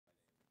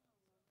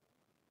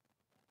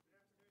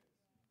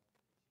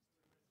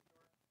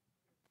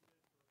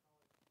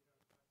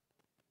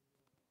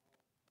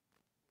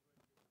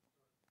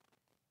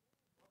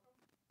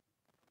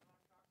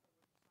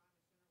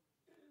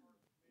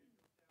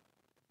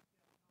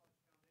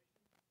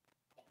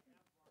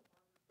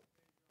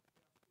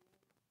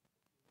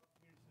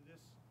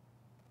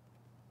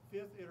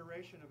fifth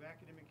iteration of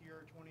academic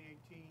year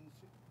 2018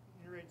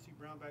 InterAgency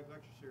Brown-Bag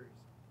Lecture Series.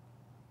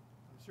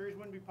 The series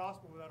wouldn't be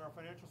possible without our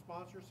financial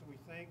sponsors, so we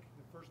thank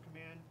the First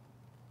Command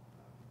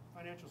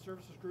Financial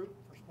Services Group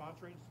for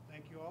sponsoring.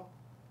 Thank you all.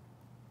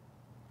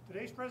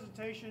 Today's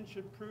presentation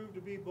should prove to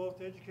be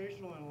both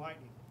educational and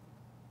enlightening.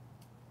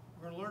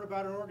 We're going to learn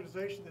about an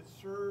organization that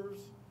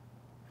serves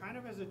kind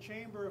of as a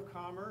chamber of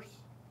commerce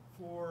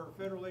for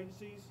federal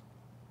agencies,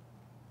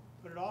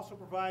 but it also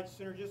provides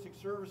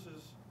synergistic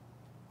services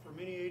for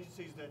many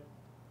agencies that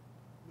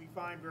we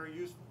find very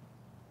useful.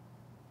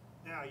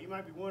 Now, you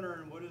might be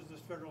wondering, what is this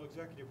Federal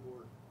Executive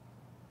Board?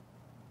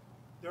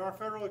 There are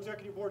federal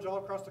executive boards all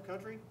across the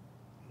country,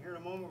 and here in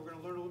a moment we're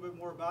going to learn a little bit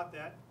more about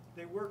that.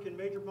 They work in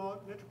major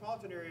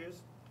metropolitan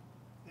areas,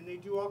 and they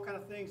do all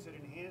kinds of things that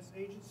enhance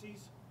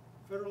agencies,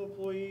 federal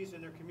employees,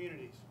 and their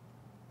communities.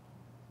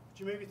 But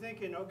you may be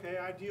thinking, okay,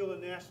 I deal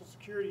in national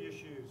security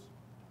issues.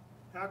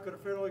 How could a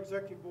federal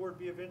executive board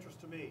be of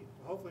interest to me?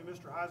 Well, hopefully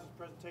Mr. Hisle's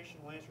presentation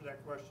will answer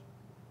that question.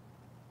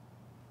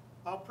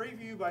 I'll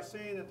preview by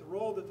saying that the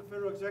role that the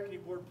Federal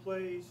Executive Board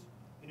plays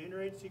in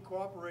interagency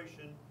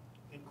cooperation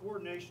and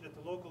coordination at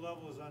the local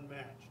level is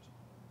unmatched.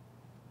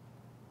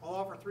 I'll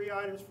offer 3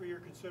 items for your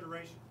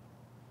consideration.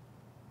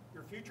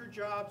 Your future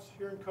jobs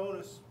here in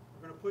CONUS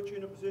are going to put you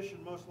in a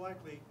position, most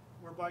likely,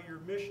 whereby your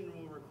mission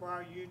will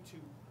require you to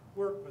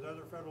work with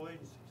other federal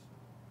agencies.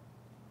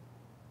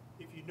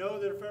 If you know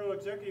that a Federal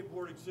Executive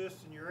Board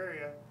exists in your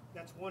area,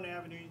 that's one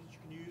avenue that you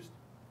can use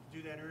to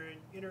do that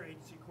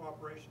interagency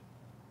cooperation.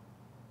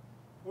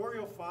 Or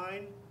you'll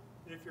find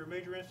that if you're a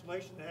major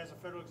installation that has a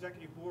Federal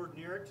Executive Board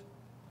near it,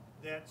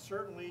 that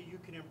certainly you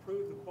can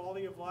improve the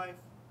quality of life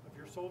of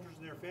your soldiers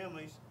and their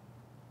families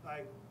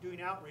by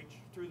doing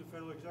outreach through the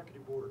Federal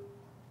Executive Board.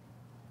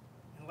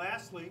 And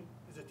lastly,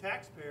 as a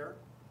taxpayer,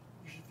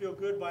 you should feel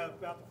good about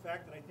the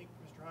fact that I think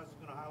Mr. Hisle is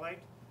going to highlight,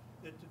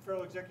 that the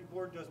Federal Executive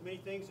Board does many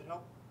things that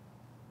help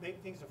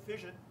make things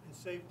efficient and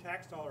save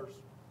tax dollars,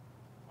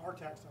 our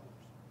tax dollars.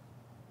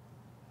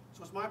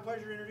 So it's my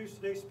pleasure to introduce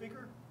today's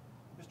speaker.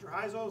 Mr.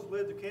 Hisle has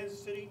led the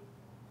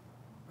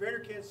Greater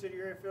Kansas City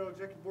Area Federal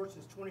Executive Board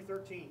since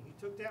 2013. He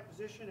took that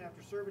position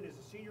after serving as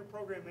a senior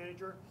program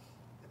manager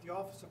at the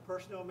Office of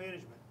Personnel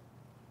Management.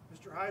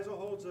 Mr. Hisle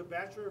holds a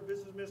Bachelor of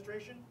Business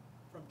Administration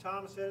from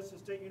Thomas Edison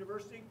State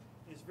University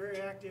and is very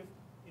active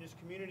in his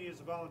community as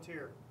a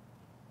volunteer.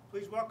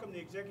 Please welcome the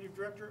Executive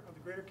Director of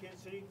the Greater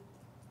Kansas City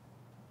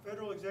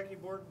Federal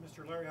Executive Board,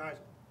 Mr. Larry Hisle.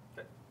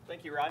 Okay.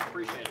 Thank you, Rod.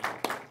 Appreciate it.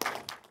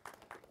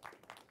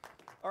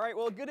 All right,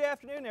 well, good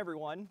afternoon,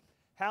 everyone.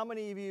 How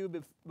many of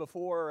you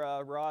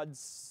before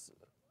Rod's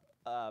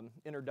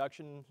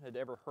introduction had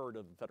ever heard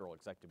of the Federal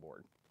Executive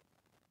Board?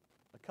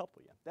 A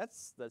couple of you.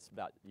 That's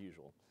about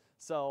usual.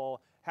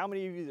 So how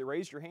many of you that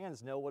raised your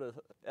hands know what a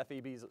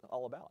FEB is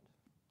all about?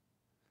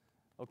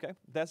 Okay,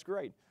 that's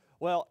great.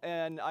 Well,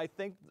 and I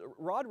think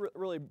Rod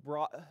really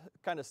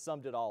kind of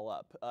summed it all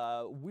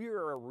up.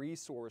 We're a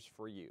resource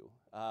for you.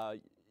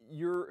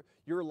 Your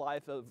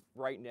life of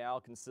right now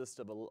consists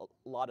of a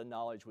lot of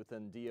knowledge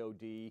within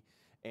DoD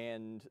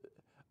and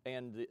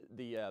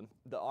the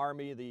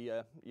Army,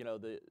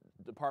 the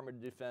Department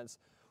of Defense.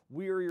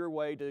 We're your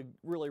way to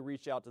really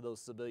reach out to those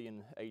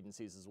civilian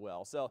agencies as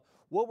well. So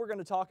what we're going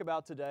to talk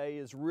about today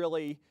is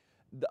really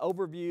the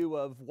overview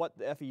of what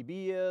the FEB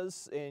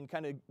is and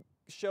kind of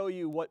show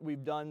you what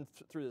we've done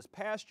through this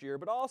past year,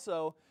 but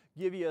also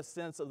give you a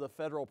sense of the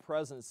federal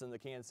presence in the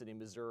Kansas City,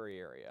 Missouri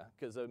area.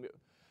 Because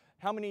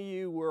how many of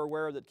you were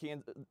aware that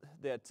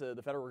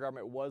the federal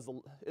government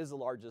is the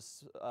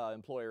largest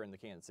employer in the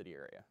Kansas City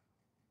area?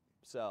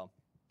 So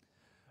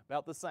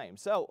about the same.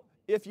 So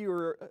if you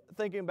were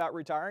thinking about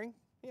retiring,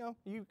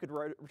 you could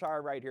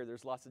retire right here.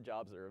 There's lots of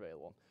jobs that are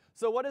available.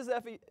 So what is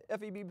the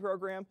FEB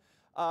program?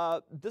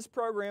 This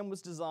program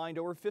was designed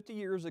over 50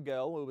 years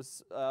ago. It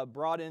was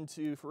brought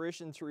into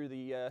fruition through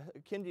the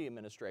Kennedy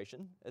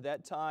administration. At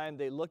that time,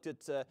 they looked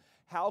at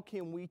how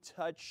can we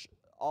touch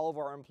all of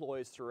our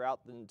employees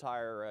throughout the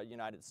entire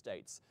United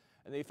States.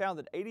 And they found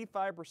that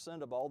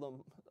 85%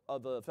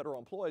 of the federal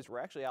employees were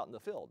actually out in the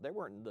field. They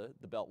weren't in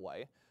the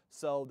Beltway.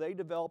 So they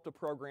developed a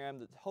program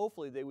that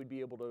hopefully they would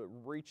be able to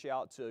reach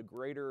out to a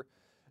greater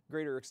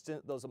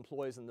extent those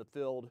employees in the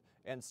field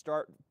and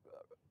start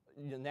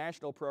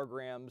national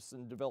programs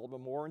and develop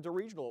them more into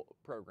regional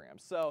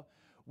programs. So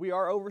we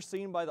are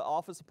overseen by the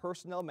Office of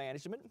Personnel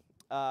Management.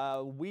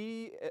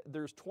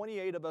 There's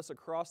 28 of us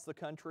across the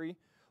country.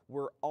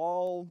 We're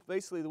all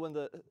basically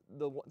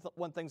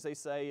one things they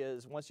say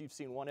is once you've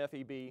seen one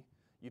FEB,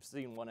 you've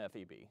seen one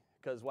FEB.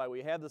 Because while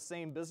we have the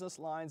same business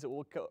lines that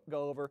we'll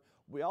go over,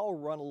 we all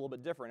run a little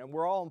bit different, and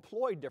we're all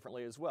employed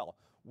differently as well.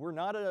 We're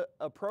not an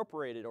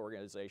appropriated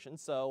organization,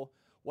 so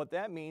what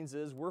that means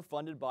is we're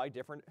funded by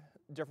different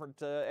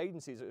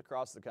agencies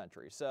across the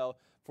country. So,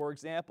 for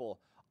example,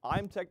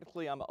 I'm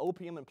an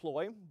OPM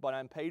employee, but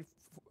I'm paid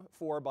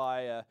for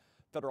by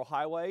Federal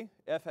Highway,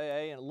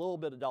 FAA, and a little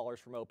bit of dollars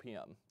from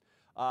OPM.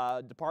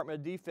 Department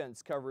of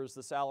Defense covers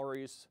the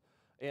salaries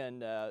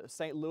in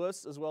St.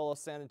 Louis as well as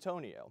San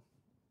Antonio.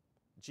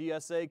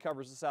 GSA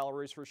covers the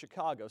salaries for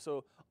Chicago,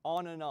 so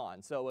on and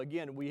on. So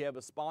again, we have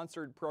a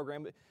sponsored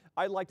program.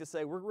 I'd like to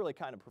say we're really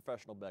kind of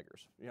professional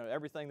beggars. You know,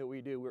 everything that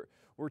we do,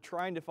 we're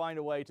trying to find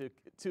a way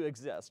to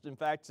exist. In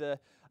fact,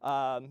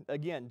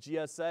 again,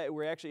 GSA,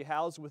 we're actually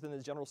housed within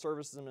the General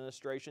Services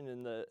Administration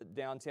in the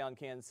downtown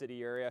Kansas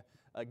City area.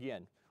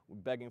 Again, we're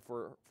begging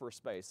for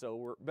space. So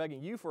we're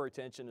begging you for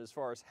attention as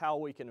far as how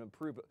we can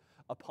improve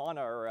upon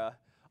our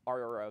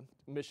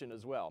mission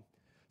as well.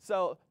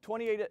 So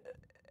 28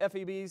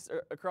 FEBs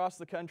across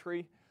the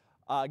country,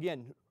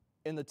 again,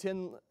 in the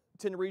 10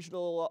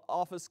 regional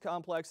office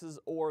complexes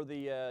or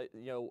the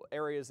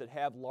areas that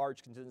have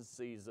large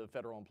contingencies of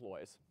federal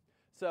employees.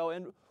 So,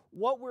 and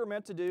what we're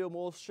meant to do, and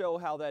we'll show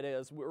how that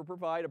is, we'll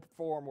provide a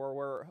forum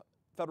where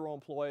federal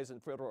employees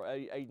and federal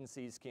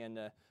agencies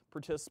can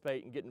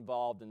participate and get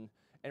involved and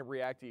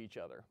react to each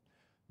other.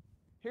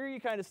 Here you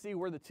kind of see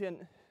where the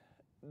 10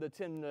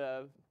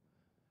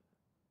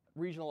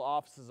 regional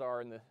offices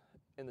are in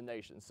the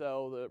nation.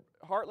 So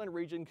the Heartland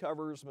region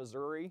covers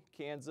Missouri,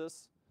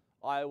 Kansas,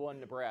 Iowa, and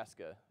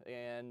Nebraska,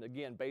 and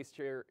again, based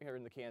here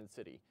in the Kansas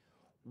City.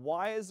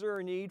 Why is there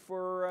a need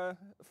for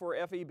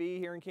FEB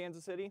here in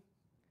Kansas City?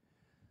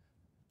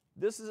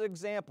 This is an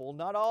example,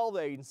 not all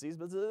the agencies,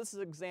 but this is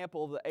an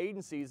example of the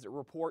agencies that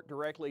report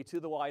directly to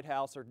the White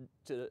House or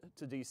to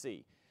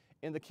DC.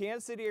 In the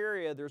Kansas City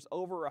area, there's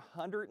over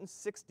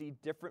 160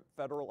 different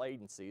federal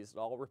agencies that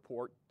all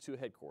report to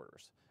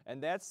headquarters.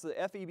 And that's the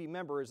FEB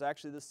member is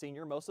actually the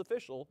senior most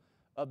official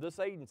of this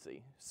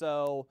agency.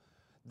 So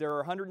there are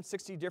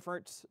 160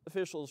 different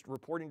officials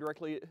reporting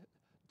directly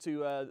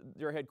to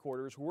their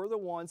headquarters. We're the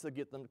ones that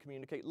get them to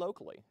communicate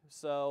locally.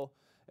 So,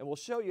 and we'll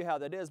show you how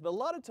that is. But a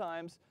lot of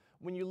times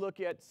when you look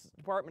at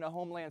Department of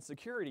Homeland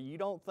Security, you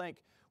don't think,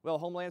 well,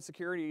 Homeland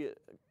Security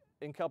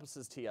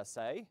encompasses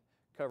TSA,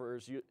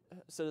 covers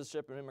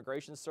Citizenship and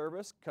Immigration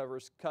Service,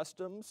 covers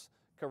Customs,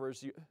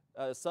 covers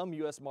some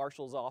U.S.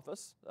 Marshal's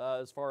Office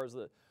as far as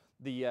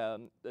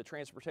the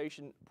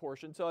transportation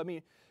portion. So I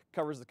mean,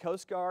 covers the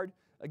Coast Guard.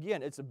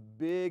 Again, it's a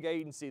big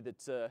agency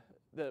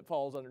that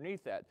falls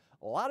underneath that.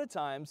 A lot of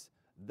times,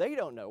 they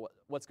don't know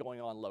what's going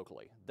on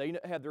locally. They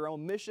have their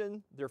own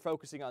mission. They're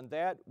focusing on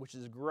that, which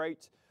is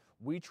great.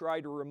 We try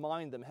to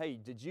remind them, hey,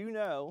 did you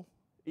know,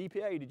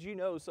 EPA, did you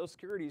know Social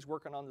Security is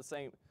working on the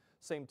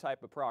same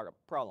type of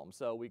problem?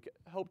 So we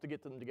hope to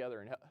get them together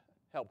and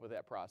help with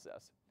that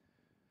process.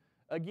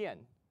 Again,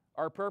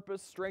 our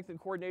purpose, strengthen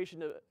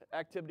coordination of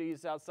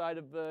activities outside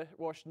of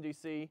Washington,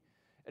 D.C.,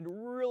 and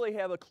really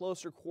have a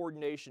closer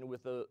coordination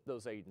with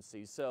those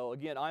agencies. So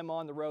again, I'm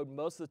on the road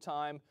most of the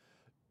time,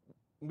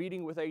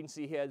 meeting with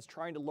agency heads,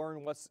 trying to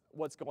learn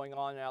what's going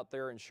on out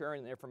there and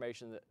sharing the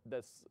information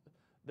that's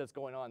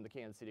going on in the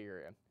Kansas City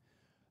area.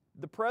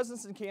 The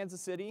presence in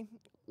Kansas City,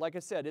 like I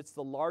said, it's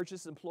the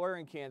largest employer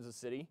in Kansas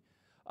City.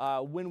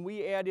 When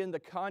we add in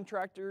the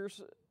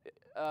contractors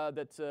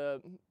that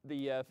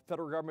the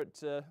federal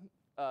government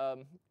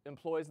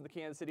employs in the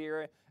Kansas City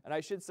area, and I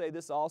should say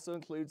this also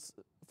includes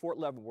Fort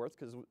Leavenworth,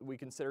 because we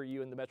consider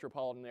you in the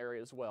metropolitan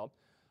area as well.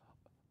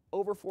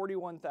 Over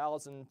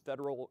 41,000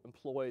 federal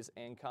employees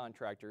and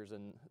contractors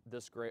in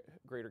this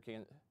greater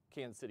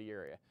Kansas City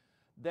area.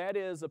 That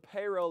is a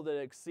payroll that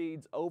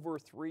exceeds over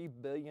 $3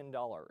 billion,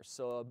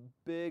 so a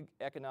big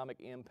economic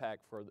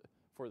impact for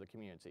the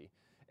community.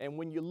 And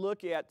when you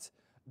look at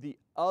the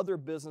other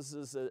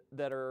businesses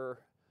that are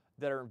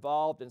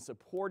involved in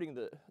supporting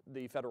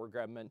the federal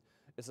government,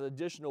 it's an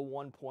additional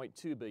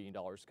 $1.2 billion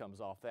comes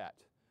off that.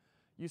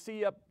 You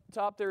see up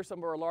top there some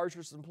of our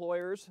largest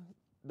employers.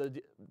 The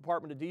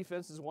Department of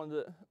Defense is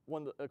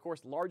of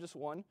course, the largest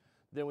one.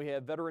 Then we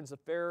have Veterans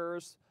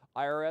Affairs.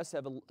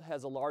 IRS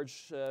has a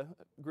large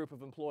group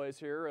of employees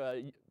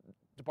here.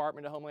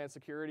 Department of Homeland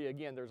Security.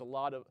 Again, there's a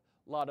lot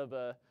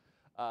of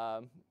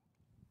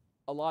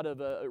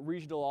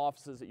regional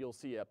offices that you'll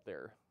see up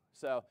there.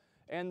 So,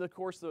 and of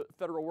course, the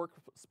federal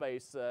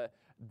workspace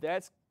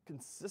that's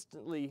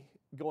consistently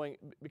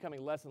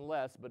becoming less and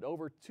less, but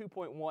over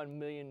 2.1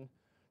 million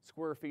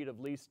square feet of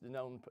leased and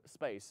owned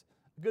space.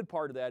 A good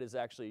part of that is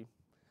actually,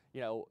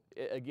 you know,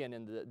 again,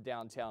 in the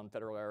downtown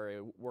federal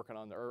area, working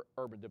on the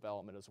urban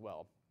development as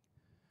well.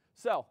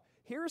 So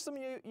here are some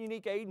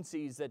unique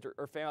agencies that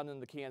are found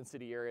in the Kansas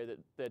City area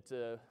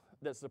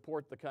that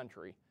support the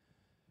country.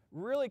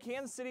 Really,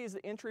 Kansas City is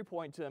the entry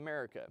point to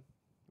America.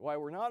 While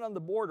we're not on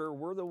the border,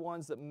 we're the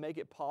ones that make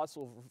it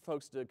possible for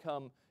folks to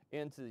come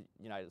into the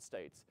United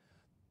States.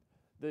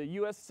 The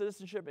U.S.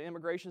 Citizenship and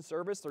Immigration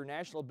Service, their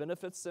National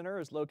Benefits Center,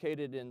 is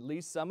located in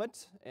Lee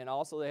Summit, and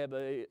also they have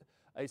a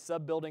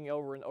sub-building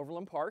over in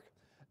Overland Park.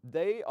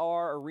 They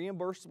are a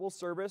reimbursable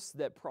service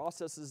that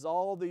processes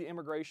all the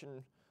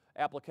immigration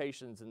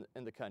applications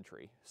in the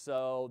country.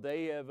 So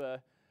they have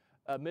a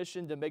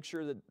mission to make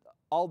sure that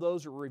all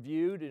those are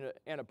reviewed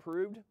and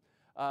approved.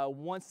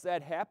 Once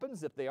that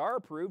happens, if they are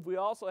approved, we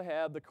also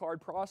have the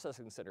card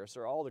processing center.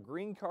 So all the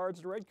green cards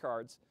and red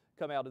cards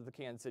come out of the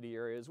Kansas City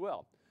area as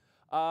well.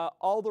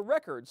 All the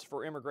records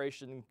for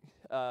immigration,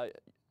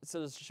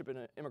 citizenship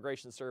and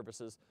immigration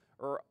services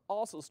are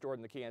also stored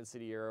in the Kansas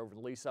City area over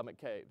the Lee Summit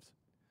Caves.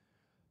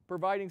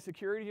 Providing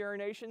security to our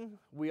nation,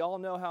 we all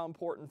know how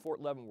important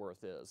Fort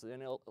Leavenworth is, the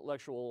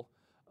intellectual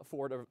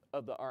fort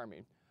of the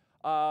Army.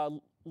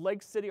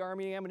 Lake City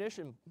Army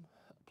ammunition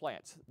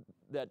plant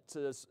that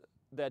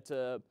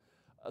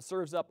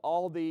serves up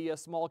all the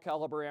small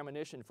caliber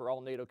ammunition for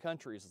all NATO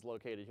countries is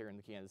located here in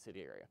the Kansas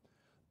City area.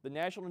 The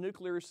National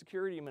Nuclear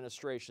Security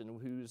Administration,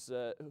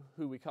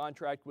 who we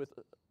contract with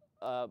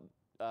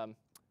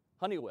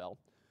Honeywell,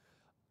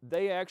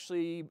 they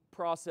actually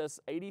process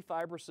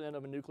 85%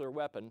 of a nuclear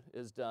weapon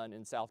is done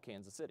in South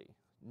Kansas City.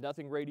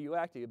 Nothing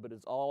radioactive, but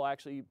it's all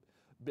actually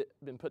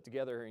been put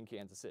together here in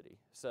Kansas City.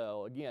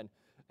 So again,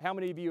 how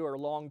many of you are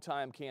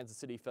longtime Kansas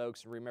City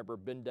folks and remember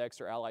Bindex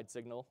or Allied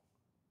Signal?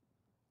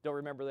 Don't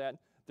remember that?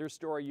 Their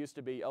story used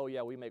to be, oh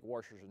yeah, we make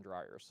washers and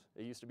dryers.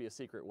 It used to be a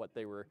secret what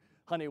they were,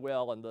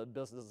 Honeywell and the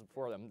business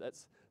for them.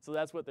 So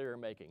that's what they were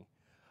making.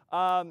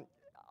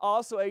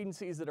 Also,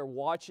 agencies that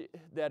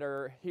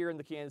are here in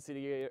the Kansas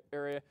City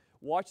area,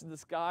 watch the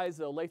skies.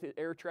 The Olathe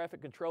Air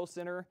Traffic Control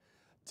Center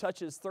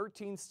touches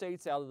 13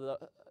 states out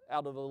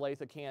of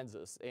Olathe,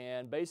 Kansas,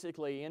 and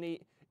basically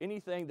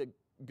anything that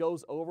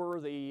goes over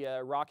the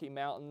Rocky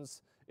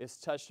Mountains is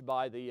touched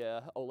by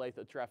the Olathe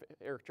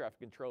Air Traffic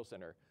Control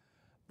Center.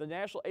 The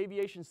National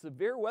Aviation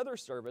Severe Weather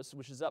Service,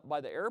 which is up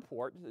by the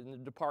airport in the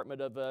Department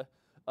of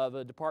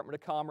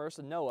Commerce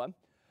and NOAA,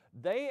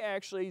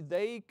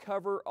 they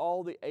cover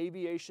all the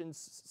aviation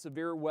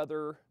severe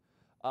weather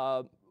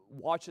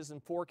watches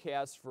and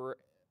forecasts for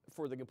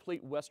the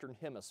complete Western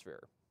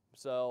Hemisphere.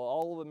 So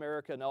all of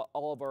America and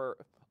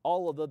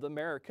all of the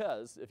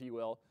Americas, if you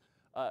will,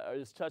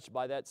 is touched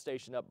by that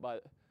station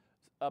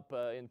up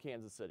in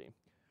Kansas City.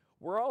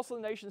 We're also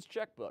the nation's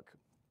checkbook.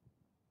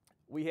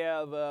 We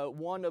have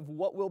one of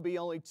what will be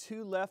only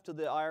 2 left of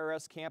the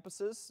IRS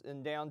campuses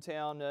in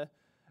downtown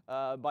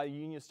by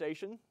Union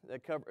Station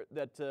that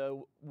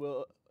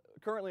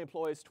currently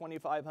employs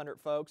 2,500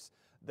 folks.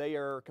 They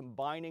are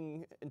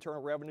combining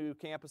Internal Revenue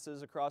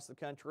campuses across the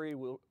country.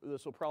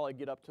 This will probably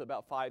get up to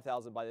about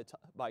 5,000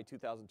 by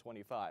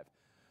 2025.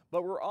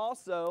 But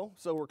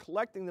we're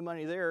collecting the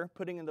money there,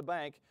 putting in the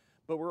bank,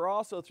 but we're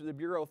also, through the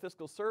Bureau of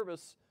Fiscal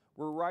Service,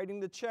 we're writing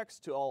the checks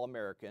to all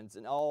Americans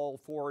in all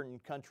foreign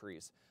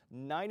countries.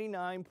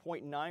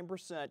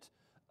 99.9%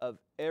 of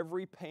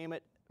every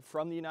payment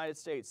from the United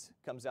States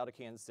comes out of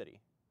Kansas City.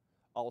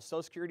 All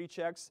Social Security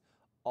checks,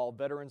 all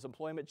veterans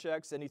employment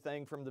checks,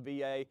 anything from the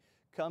VA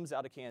comes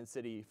out of Kansas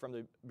City from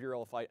the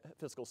Bureau of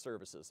Fiscal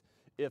Services.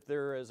 If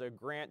there is a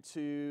grant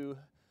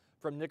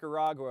from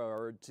Nicaragua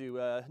or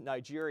to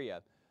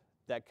Nigeria,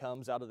 that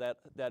comes out of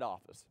that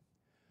office.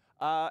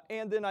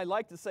 And then I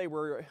like to say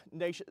we're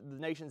the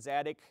nation's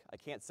attic. I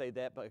can't say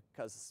that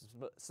because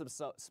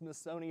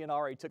Smithsonian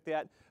already took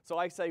that. So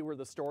I say we're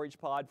the storage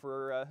pod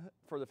for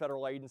the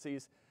federal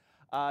agencies.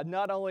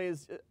 Not only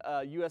is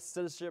U.S.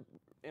 Citizenship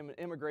and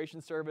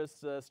Immigration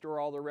Service store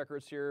all their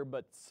records here,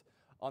 but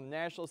on the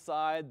national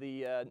side,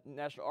 the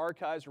National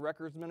Archives and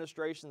Records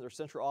Administration, their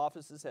central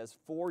offices, has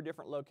 4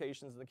 different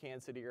locations in the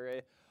Kansas City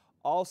area.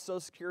 All Social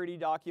Security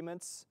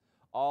documents,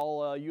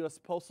 all U.S.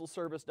 Postal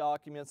Service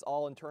documents,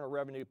 all Internal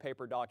Revenue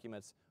paper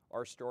documents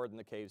are stored in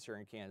the caves here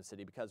in Kansas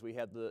City because we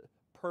have the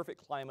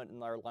perfect climate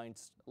in our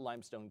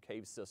limestone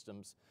cave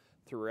systems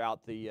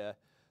throughout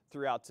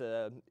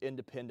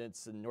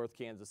Independence and North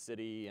Kansas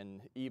City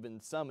and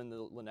even some in the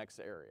Lenexa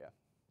area.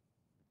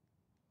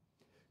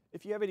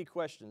 If you have any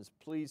questions,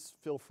 please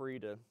feel free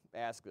to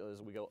ask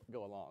as we go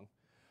along.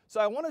 So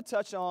I want to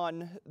touch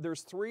on,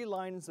 there's 3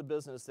 lines of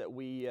business that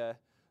we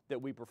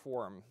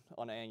perform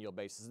on an annual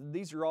basis.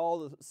 These are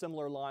all the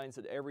similar lines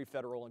that every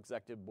federal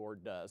executive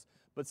board does,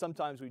 but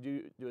sometimes we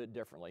do it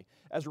differently.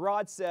 As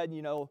Rod said,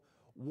 you know,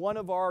 one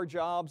of our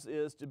jobs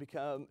is to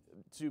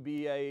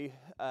be a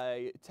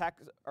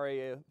tax or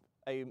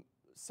a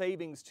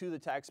savings to the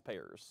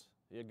taxpayers.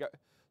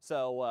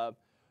 So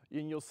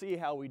and you'll see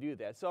how we do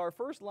that. So our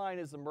first line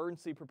is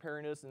emergency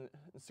preparedness and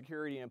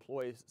security and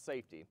employee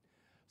safety.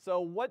 So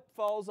what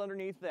falls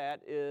underneath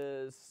that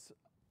is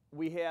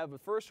we have the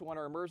first one,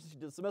 our emergency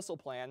dismissal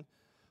plan,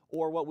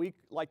 or what we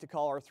like to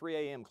call our 3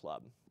 a.m.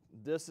 club.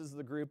 This is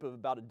the group of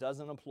about a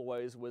dozen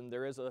employees when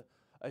there is a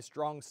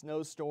strong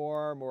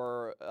snowstorm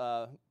or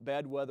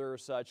bad weather or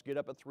such, get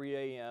up at 3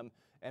 a.m.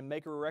 and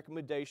make a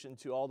recommendation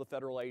to all the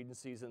federal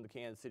agencies in the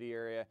Kansas City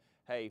area.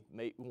 Hey,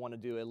 we want to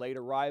do a late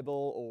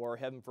arrival, or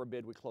heaven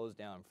forbid we close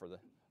down for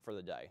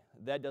the day.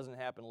 That doesn't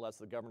happen unless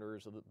the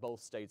governors of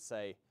both states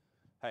say,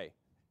 hey,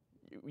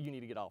 you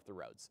need to get off the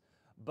roads.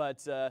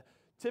 But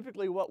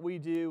typically what we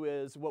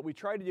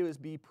try to do is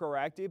be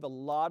proactive. A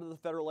lot of the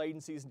federal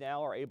agencies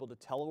now are able to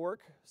telework,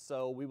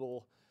 so we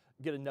will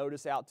get a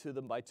notice out to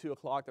them by 2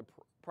 o'clock the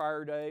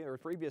prior day or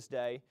previous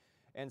day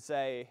and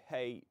say,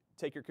 hey,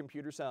 take your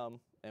computers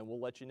home and we'll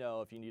let you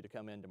know if you need to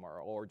come in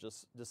tomorrow, or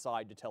just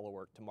decide to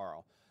telework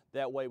tomorrow.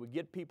 That way we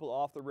get people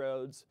off the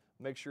roads,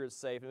 make sure it's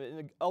safe,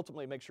 and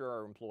ultimately make sure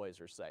our employees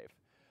are safe.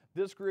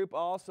 This group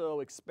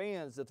also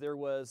expands if there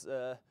was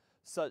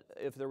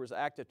if there was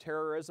active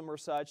terrorism or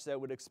such, that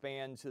would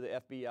expand to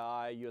the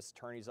FBI, U.S.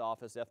 Attorney's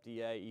Office,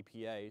 FDA,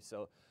 EPA.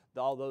 So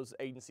all those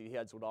agency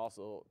heads would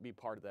also be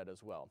part of that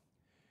as well.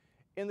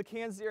 In the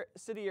Kansas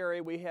City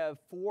area, we have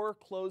 4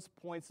 closed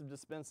points of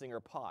dispensing, or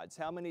pods.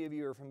 How many of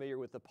you are familiar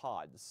with the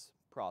pods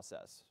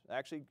process?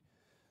 Actually,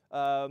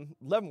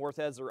 Leavenworth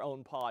has their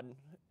own pod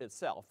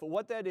itself. But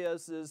what that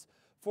is,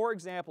 for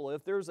example,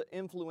 if there's an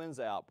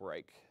influenza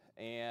outbreak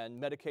and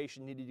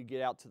medication needed to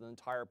get out to the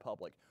entire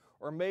public,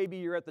 or maybe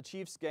you're at the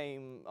Chiefs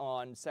game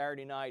on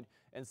Saturday night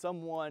and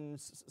someone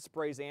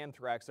sprays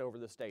anthrax over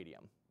the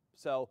stadium.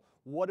 So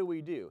what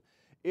do?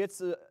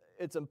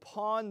 It's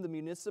upon the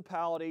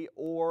municipality,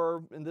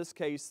 or in this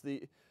case,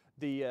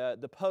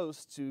 the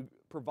post, to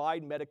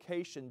provide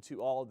medication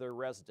to all of their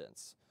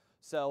residents.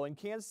 So in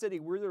Kansas City,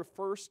 we're the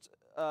first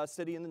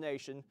city in the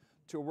nation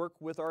to work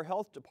with our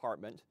health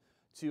department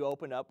to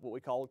open up what we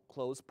call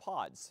closed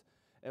pods.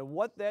 And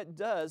what that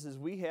does is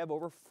we have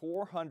over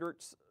 400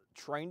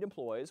 trained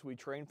employees. We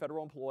train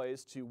federal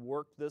employees to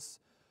work this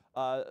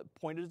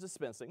point of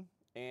dispensing.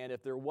 And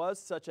if there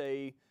was such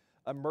a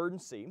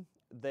emergency,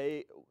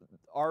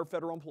 our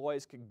federal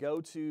employees could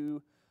go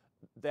to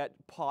that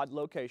pod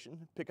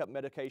location, pick up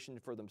medication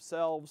for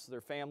themselves,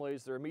 their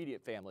families, their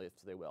immediate family, if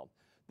they will.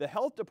 The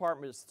health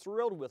department is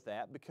thrilled with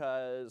that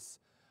because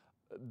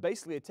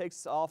basically it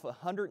takes off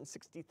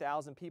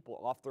 160,000 people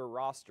off their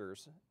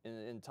rosters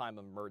in time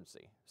of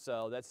emergency.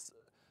 So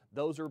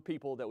those are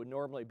people that would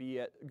normally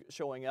be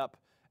showing up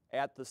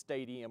at the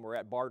stadium or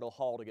at Bartle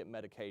Hall to get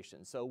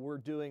medication. So we're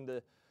doing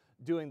the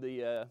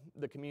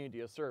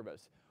community a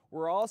service.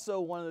 We're also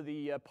one of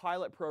the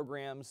pilot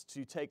programs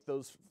to take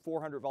those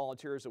 400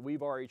 volunteers that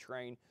we've already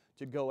trained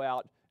to go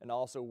out and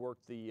also work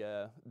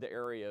the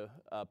area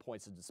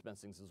points of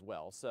dispensings as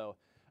well. So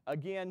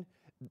again,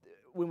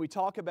 when we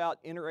talk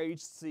about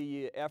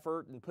interagency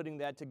effort and putting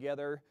that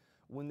together,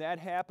 when that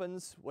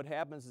happens, what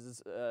happens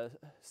is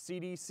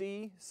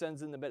CDC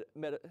sends in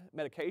the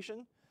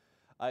medication.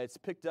 It's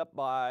picked up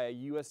by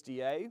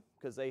USDA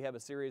because they have a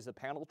series of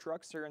panel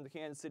trucks here in the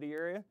Kansas City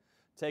area.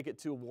 Take it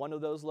to one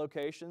of those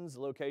locations.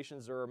 The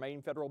locations are a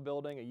main federal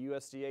building, a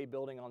USDA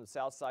building on the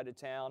south side of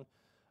town,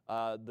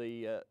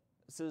 the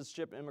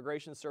Citizenship and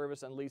Immigration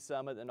Service and Lee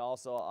Summit, and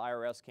also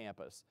IRS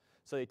campus.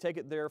 So they take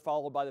it there,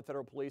 followed by the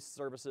Federal Police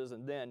Services,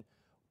 and then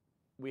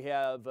we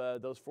have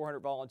those 400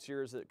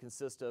 volunteers that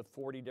consist of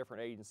 40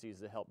 different agencies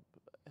that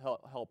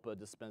help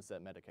dispense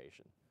that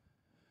medication.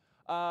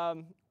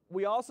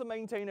 We also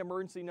maintain an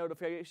emergency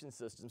notification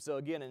system. So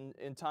again,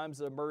 in times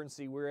of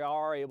emergency, we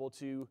are able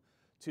to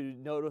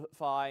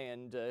notify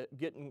and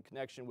get in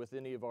connection with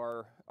any of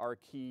our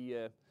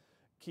key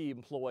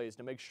employees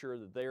to make sure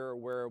that they're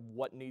aware of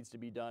what needs to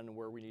be done and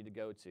where we need to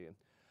go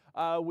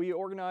to. We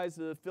organize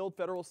the Field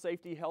Federal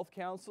Safety Health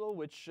Council,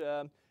 which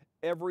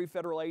every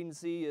federal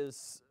agency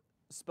is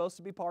supposed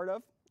to be part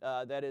of.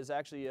 That is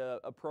actually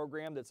a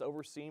program that's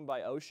overseen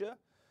by OSHA,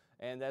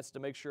 and that's to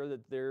make sure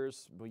that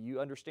you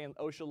understand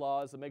OSHA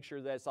laws, to make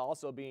sure that's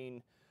also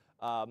being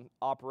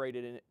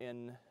operated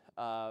in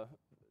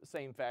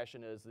same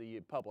fashion as the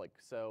public.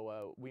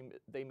 So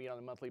they meet on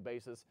a monthly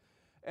basis.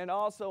 And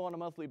also on a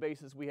monthly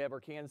basis, we have our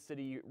Kansas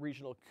City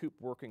Regional COOP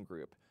Working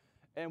Group.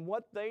 And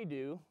what they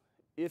do,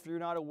 if you're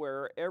not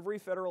aware, every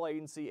federal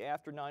agency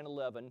after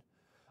 9/11,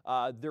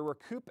 there were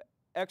COOP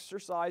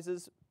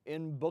exercises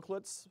in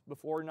booklets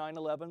before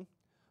 9/11,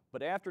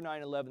 but after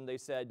 9/11 they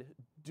said,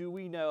 do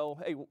we know,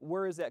 hey,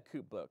 where is that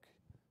COOP book?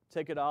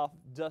 Take it off,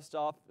 dust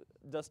off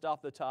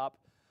the top.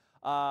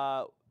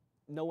 No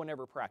one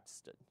ever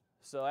practiced it.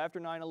 So after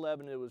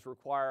 9/11, it was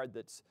required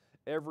that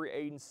every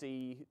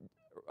agency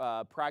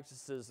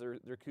practices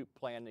their COOP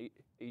plan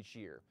each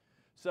year.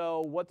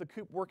 So what the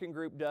COOP Working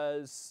Group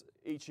does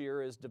each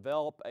year is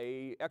develop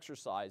an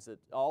exercise that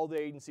all the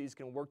agencies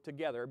can work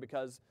together,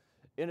 because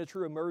in a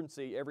true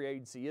emergency, every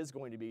agency is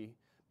going to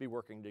be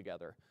working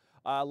together.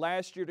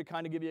 Last year, to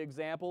kind of give you an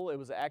example, it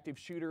was an active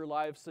shooter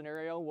live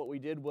scenario. What we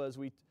did was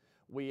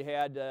we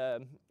had,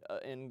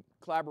 in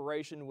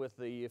collaboration with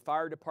the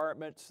fire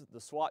department,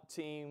 the SWAT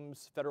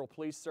teams, Federal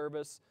Police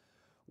Service,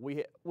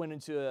 we went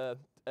into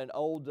an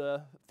old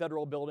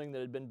federal building that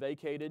had been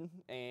vacated,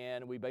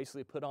 and we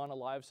basically put on a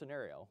live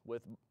scenario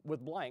with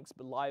blanks,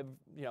 but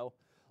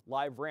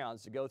live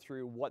rounds to go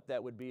through what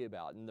that would be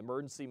about. And the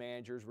emergency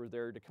managers were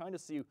there to kind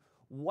of see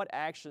what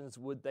actions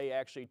would they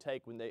actually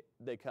take when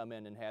they come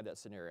in and have that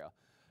scenario.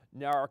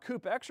 Now, our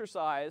COOP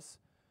exercise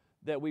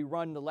that we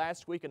run the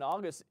last week in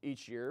August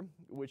each year,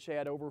 which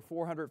had over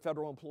 400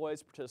 federal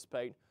employees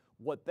participate,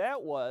 what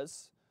that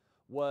was,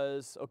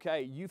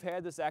 okay, you've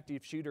had this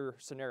active shooter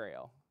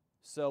scenario.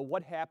 So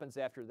what happens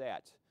after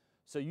that?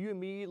 So you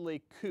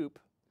immediately COOP,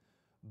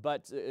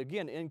 but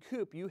again, in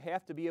COOP, you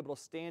have to be able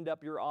to stand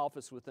up your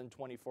office within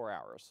 24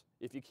 hours.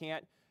 If you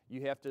can't,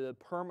 you have to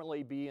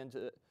permanently be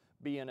in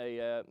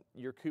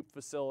your COOP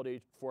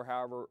facility for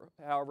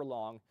however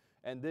long,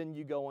 and then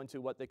you go into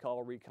what they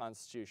call a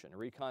reconstitution. A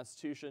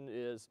reconstitution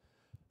is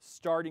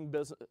starting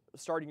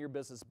your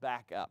business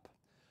back up.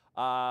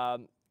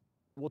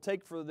 we'll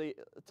take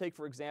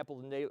for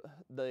example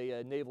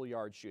the Naval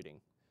Yard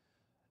shooting.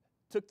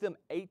 Took them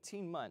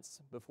 18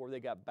 months before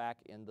they got back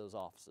in those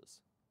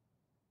offices.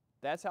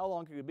 That's how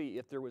long it could be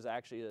if there was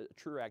actually a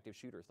true active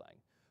shooter thing.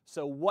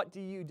 So what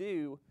do you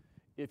do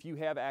if you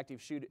have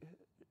active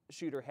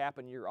shooter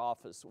happen in your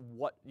office?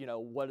 What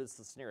is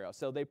the scenario?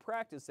 So they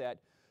practice that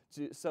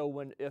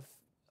so if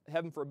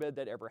heaven forbid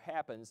that ever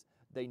happens,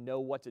 they know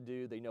what to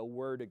do, they know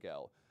where to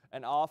go.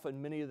 And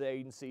often many of the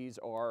agencies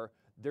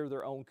they're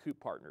their own COOP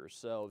partners.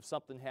 So if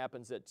something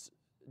happens at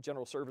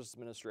General Services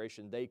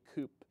Administration, they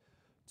COOP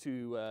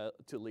to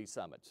Lee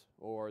Summit,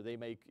 or they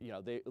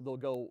they'll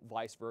go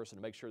vice versa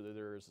to make sure that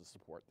there is a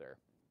support there.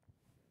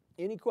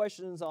 Any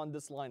questions on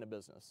this line of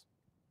business?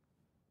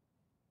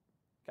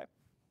 Okay.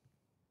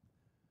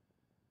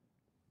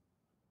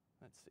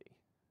 Let's see.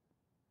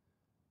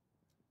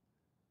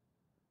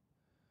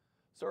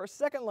 So our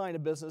second line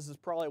of business is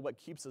probably what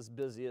keeps us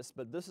busiest,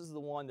 but this is the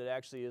one that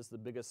actually is the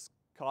biggest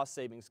cost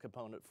savings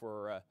component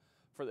for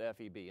the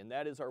FEB, and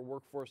that is our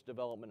workforce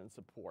development and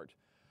support.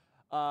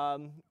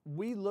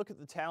 We look at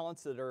the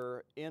talents that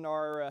are in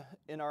our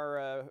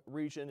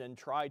region and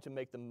try to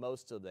make the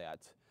most of that.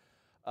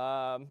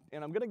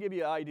 And I'm going to give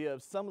you an idea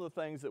of some of the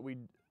things that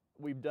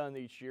we've done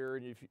each year,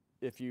 and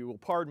if you will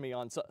pardon me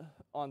on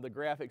the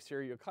graphics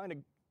here, you'll kind of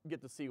get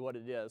to see what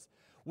it is.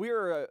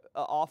 We're an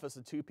office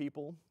of 2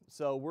 people,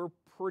 so we're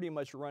pretty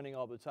much running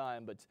all the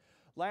time. But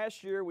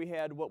last year we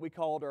had what we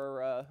called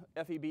our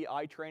FEB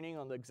training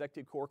on the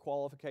Executive Core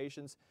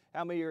qualifications.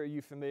 How many are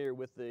you familiar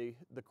with the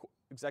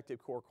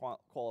Executive Core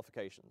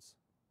qualifications?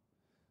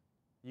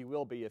 You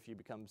will be if you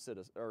become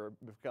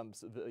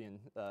civilian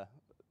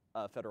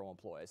federal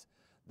employees.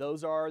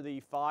 Those are the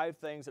 5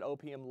 things that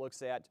OPM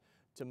looks at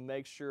to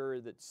make sure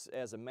that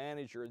as a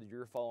manager that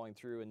you're following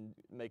through and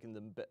making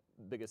the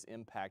biggest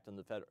impact on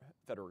the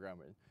federal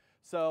government.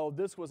 So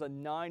this was a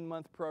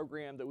 9-month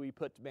program that we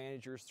put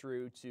managers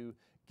through to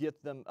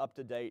get them up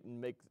to date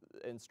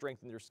and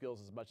strengthen their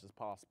skills as much as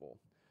possible.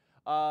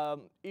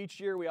 Each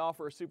year we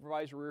offer a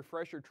supervisory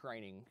refresher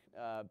training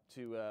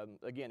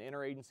again,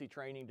 interagency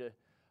training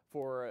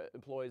for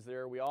employees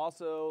there. We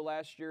also,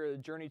 last year, a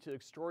Journey to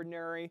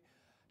Extraordinary,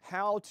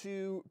 how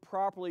to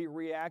properly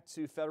react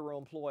to federal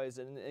employees.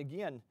 And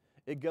again,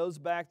 it goes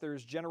back,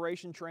 there's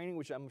generation training,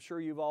 which I'm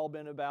sure you've all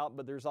been about,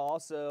 but there's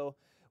also,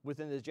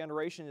 within the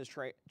generation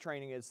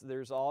training,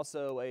 there's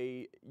also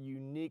a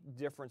unique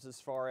difference as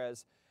far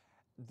as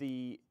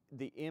the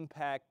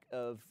impact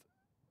of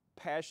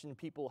passion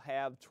people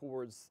have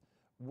towards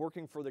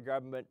working for the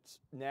government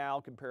now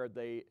compared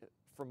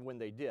from when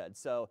they did.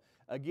 So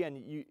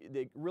again,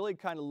 they really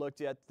kind of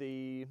looked at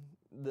the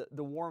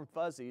warm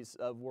fuzzies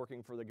of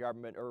working for the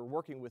government or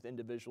working with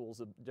individuals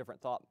of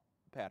different thought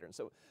patterns.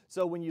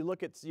 So when you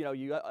look at,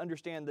 you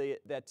understand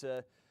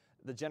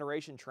the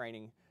generation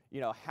training,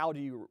 how do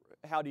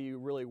you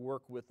really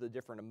work with the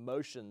different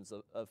emotions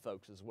of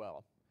folks as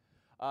well.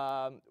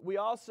 We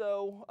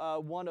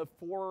also, one of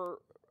four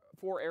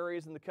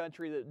areas in the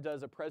country that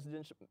does a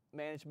Presidential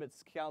Management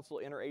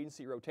Council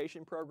interagency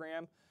rotation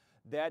program.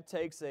 That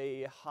takes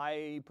a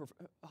high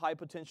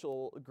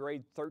potential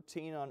grade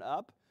 13 on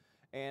up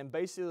and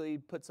basically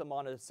puts them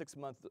on a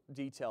 6-month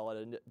detail at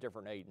a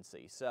different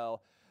agency.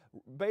 So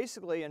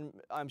basically, and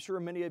I'm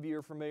sure many of you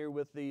are familiar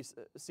with the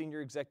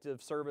Senior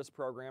Executive Service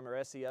Program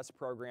or SES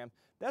program,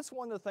 that's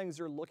one of the things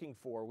they're looking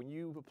for when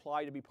you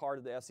apply to be part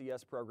of the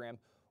SES program.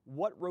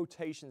 What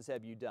rotations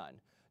have you done?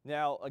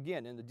 Now,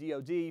 again, in the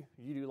DoD,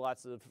 you do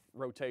lots of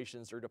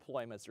rotations or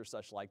deployments or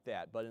such like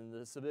that, but in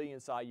the civilian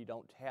side, you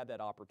don't have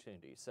that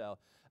opportunity. So,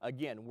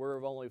 again,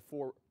 we're only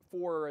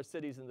four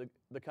cities in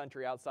the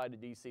country outside of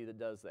DC that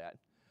does that.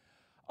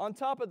 On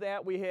top of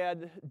that, we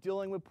had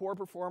dealing with poor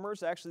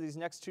performers. Actually, these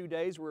next 2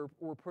 days, we're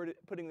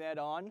putting that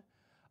on.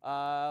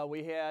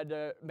 We had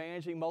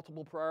managing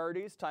multiple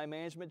priorities, time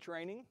management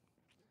training.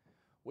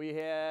 We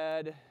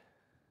had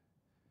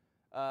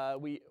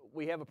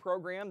we have a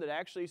program that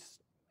actually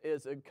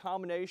is a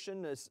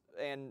combination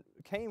and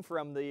came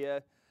from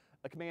the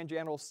Command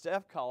General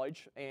Staff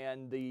College,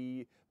 and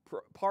the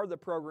part of the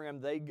program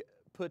they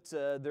put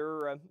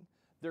their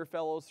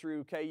fellows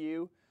through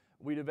KU.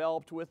 We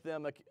developed with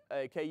them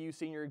a KU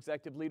Senior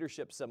Executive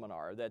Leadership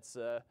Seminar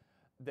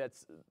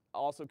that's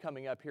also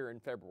coming up here in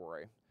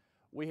February.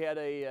 We had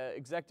a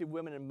Executive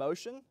Women in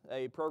Motion,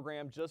 a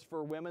program just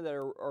for women that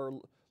are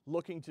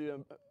looking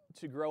to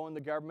grow in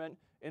the government,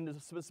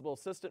 indispensable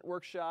assistant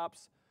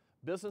workshops,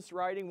 business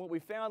writing. What we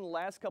found the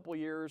last couple of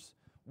years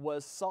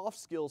was soft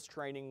skills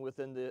training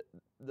within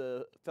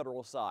the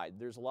federal side.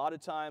 There's a lot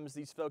of times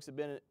these folks have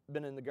been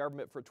in the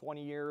government for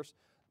 20 years.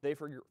 They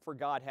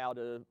forgot how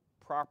to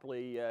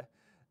properly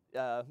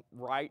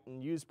write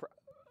and use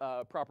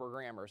proper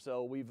grammar.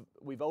 So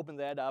we've opened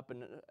that up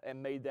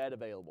and made that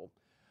available.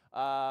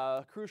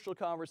 Crucial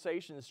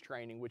conversations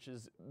training, which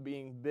is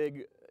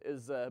big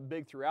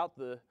throughout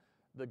the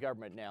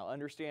government now.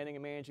 Understanding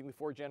and managing the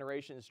 4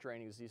 generations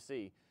training, as you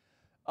see.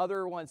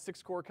 Other ones,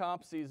 6 core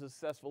competencies of a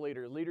successful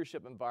leader,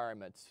 leadership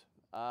environments,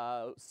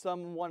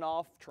 some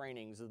one-off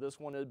trainings. This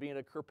one would be in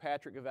a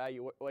Kirkpatrick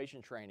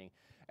evaluation training.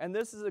 And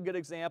this is a good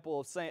example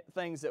of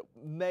things that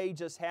may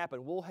just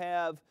happen. We'll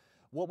have,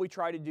 what we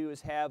try to do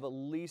is have at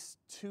least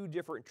 2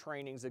 different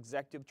trainings,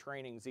 executive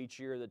trainings each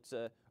year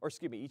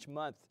each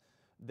month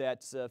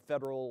that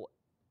federal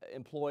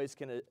employees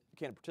can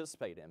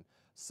participate in.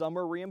 Some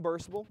are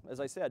reimbursable. As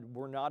I said,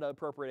 we're not an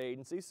appropriate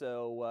agency,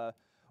 so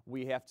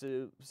we have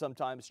to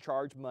sometimes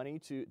charge money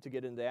to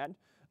get in that.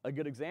 A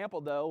good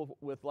example, though,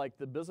 with like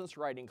the business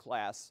writing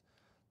class.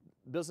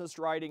 Business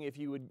writing, if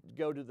you would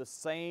go to the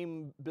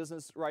same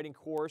business writing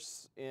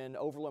course in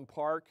Overland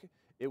Park,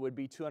 it would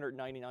be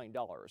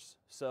 $299.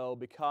 So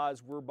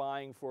because we're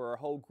buying for a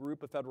whole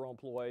group of federal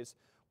employees,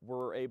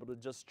 we're able to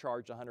just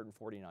charge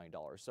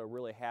 $149. So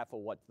really half of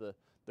what the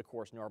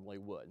course normally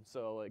would.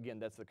 So again,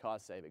 that's the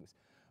cost savings.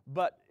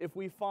 But if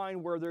we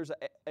find where there's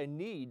a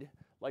need,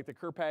 like the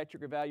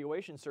Kirkpatrick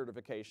evaluation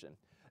certification,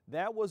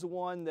 that was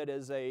one that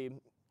is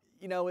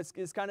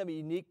it's kind of a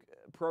unique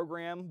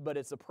program, but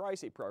it's a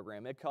pricey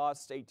program. It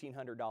costs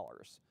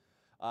 $1,800.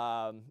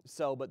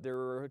 But there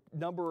are a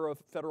number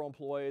of federal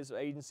employees,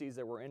 agencies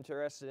that were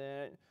interested in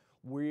it.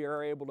 We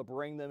are able to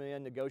bring them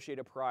in, negotiate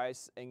a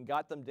price, and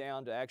got them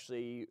down to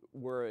actually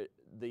where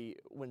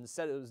when it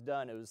was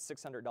done, it was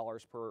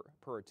 $600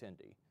 per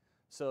attendee.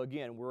 So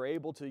again, we're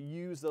able to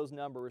use those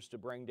numbers to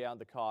bring down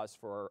the cost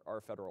for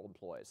our federal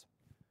employees.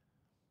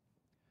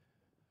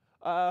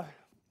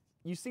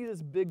 You see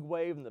this big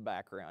wave in the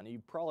background.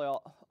 You probably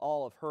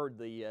all have heard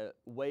the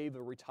wave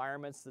of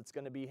retirements that's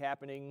going to be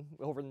happening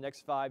over the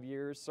next 5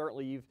 years.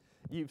 Certainly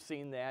you've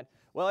seen that.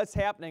 Well, it's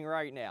happening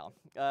right now.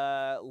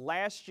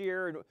 Last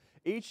year,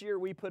 each year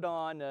we put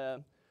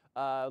on,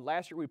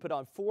 last year we put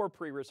on 4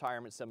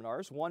 pre-retirement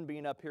seminars, one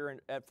being up here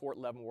at Fort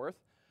Leavenworth.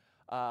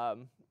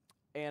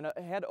 And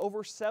had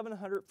over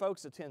 700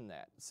 folks attend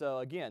that. So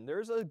again,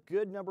 there's a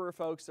good number of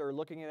folks that are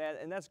looking at that,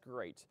 and that's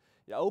great.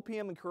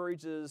 OPM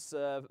encourages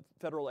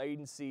federal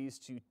agencies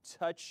to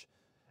touch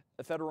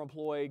a federal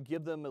employee,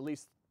 give them at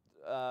least,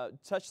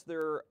 touch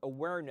their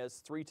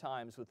awareness 3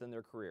 times within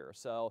their career.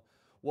 So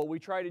what we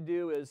try to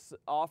do is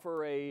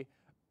offer a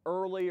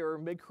early or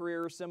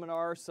mid-career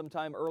seminar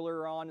sometime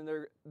earlier on in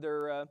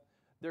their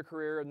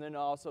career, and then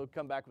also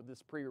come back with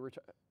this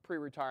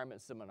pre-retirement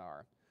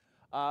seminar.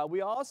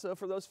 We also,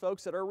 for those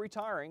folks that are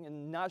retiring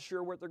and not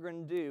sure what they're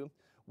going to do,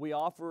 we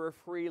offer a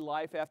free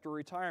Life After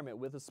Retirement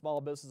with the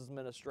Small Business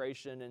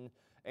Administration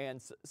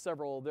and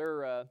several of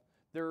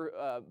their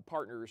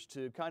partners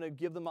to kind of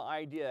give them an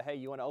idea, hey,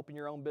 you want to open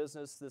your own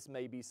business, this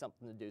may be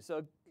something to do.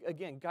 So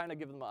again, kind of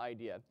give them an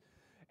idea.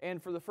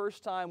 And for the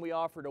first time, we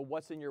offered a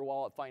What's in Your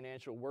Wallet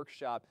financial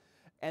workshop.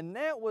 And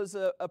that was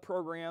a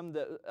program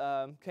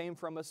that came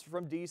from us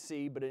from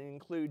DC, but it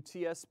included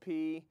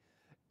TSP,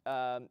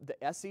 the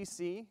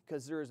SEC,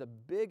 because there is a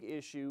big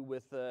issue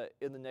with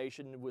in the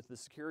nation with the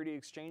Security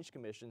Exchange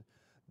Commission.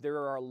 There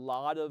are a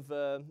lot of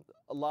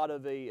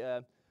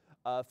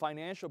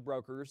financial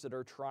brokers that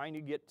are trying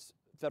to get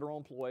federal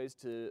employees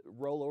to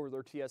roll over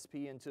their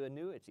TSP into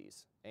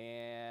annuities,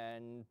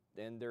 and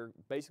they're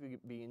basically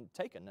being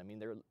taken. I mean,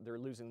 they're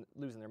losing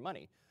their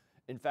money.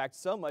 In fact,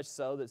 so much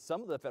so that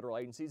some of the federal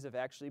agencies have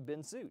actually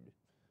been sued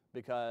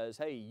because,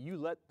 hey, you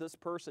let this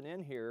person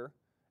in here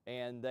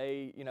and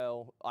they,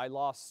 I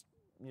lost,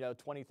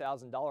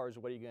 $20,000,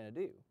 what are you going to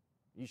do?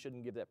 You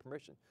shouldn't give that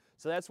permission.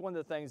 So that's one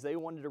of the things they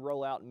wanted to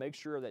roll out and make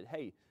sure that,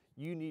 hey,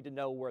 you need to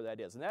know where that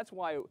is. And that's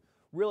why,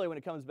 really, when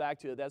it comes back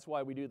to it, that's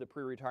why we do the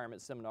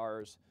pre-retirement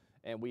seminars,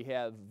 and we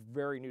have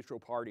very neutral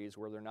parties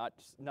where they're not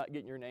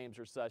getting your names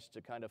or such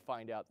to kind of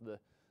find out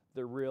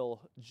the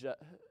real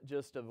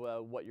gist of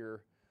what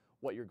you're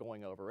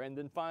going over. And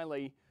then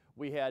finally,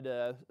 we had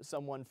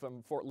someone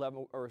from Fort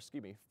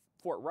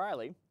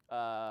Riley,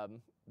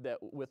 that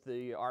with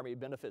the Army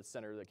Benefits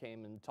Center that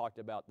came and talked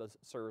about the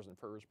SERS and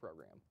FERS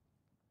program.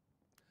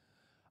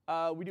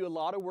 We do a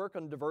lot of work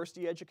on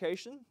diversity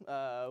education.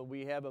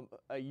 We have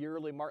a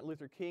yearly Martin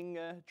Luther King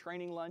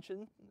training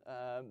luncheon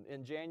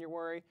in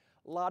January.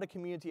 A lot of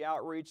community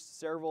outreach,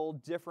 several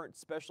different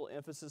special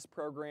emphasis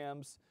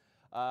programs.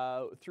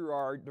 Through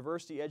our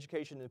Diversity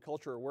Education and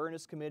Culture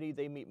Awareness Committee,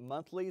 they meet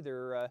monthly.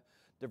 They're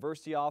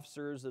diversity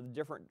officers of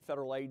different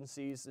federal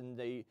agencies, and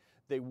they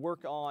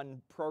work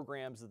on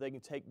programs that they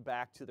can take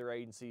back to their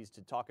agencies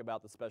to talk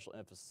about the Special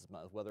Emphasis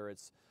Month, whether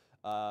it's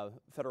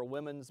Federal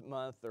Women's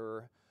Month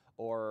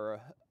or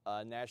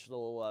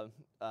National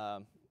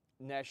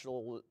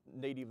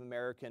Native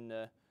American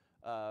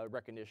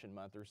Recognition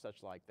Month or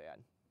such like that.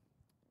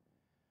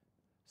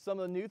 Some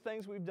of the new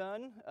things we've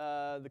done,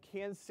 the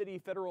Kansas City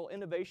Federal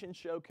Innovation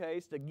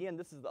Showcase. Again,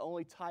 this is the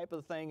only type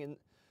of thing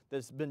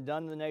that's been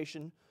done in the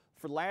nation.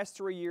 For the last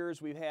 3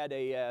 years, we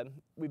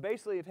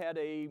basically have had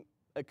a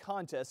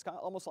contest,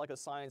 almost like a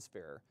science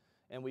fair.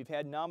 And we've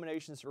had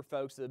nominations for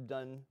folks that have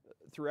done,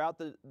 throughout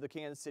the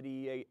Kansas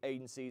City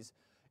agencies,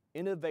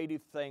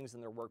 innovative things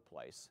in their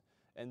workplace.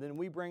 And then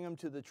we bring them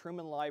to the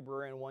Truman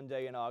Library one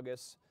day in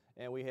August,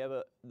 and we have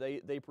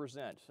they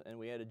present, and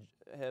we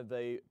have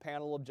a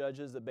panel of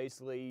judges that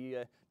basically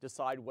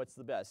decide what's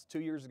the best. 2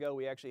 years ago,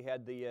 we actually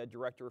had the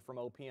director from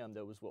OPM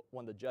that was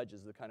one of the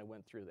judges that kind of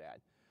went through that.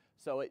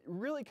 So it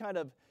really kind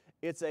of,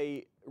 it's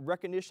a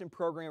recognition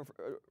program,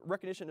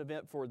 recognition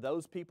event for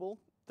those people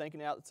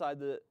thinking outside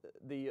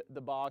the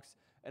box,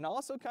 and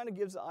also kind of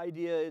gives the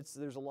idea,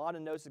 there's a lot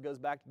of notes that goes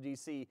back to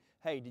DC,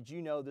 hey, did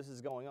you know this is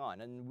going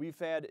on? And we've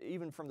had,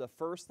 even from the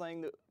first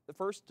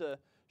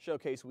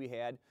showcase we've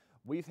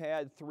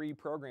had 3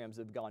 programs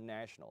that have gone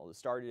national. It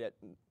started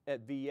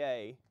at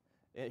VA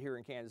here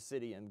in Kansas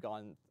City and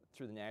gone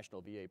through the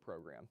national VA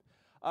program.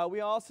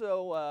 We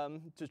also,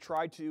 to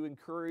try to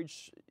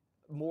encourage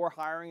more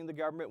hiring in the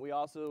government, we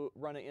also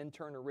run an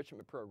intern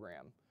enrichment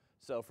program.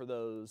 So for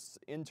those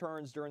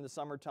interns during the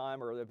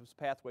summertime or those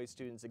pathway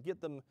students, to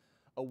get them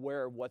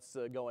aware of what's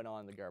going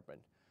on in the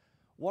government.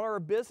 One of our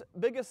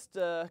biggest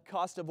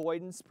cost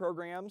avoidance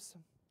programs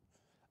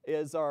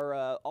is our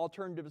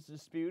alternative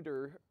dispute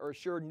or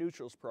assured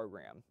neutrals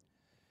program.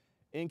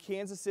 In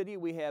Kansas City,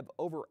 we have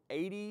over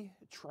 80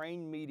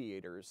 trained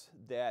mediators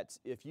that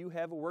if you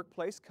have a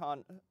workplace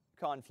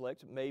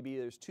conflict, maybe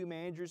there's 2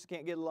 managers that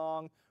can't get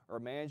along, or a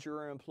manager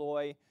or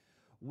employee,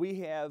 we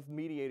have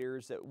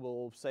mediators that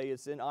will say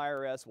it's in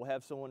IRS, we'll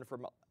have someone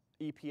from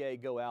EPA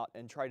go out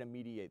and try to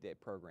mediate that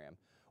program.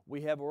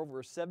 We have over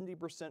a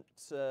 70%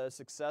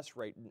 success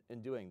rate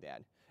in doing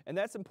that. And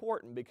that's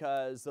important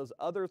because those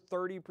other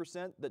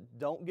 30% that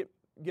don't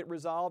get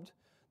resolved,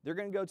 they're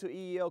going to go to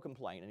EEO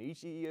complaint, and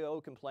each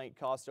EEO complaint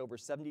costs over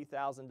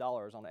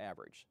 $70,000 on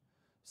average.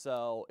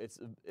 So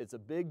it's a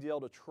big deal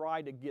to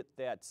try to get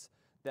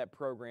that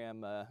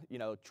program,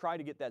 try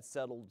to get that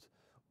settled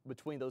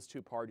between those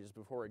 2 parties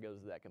before it goes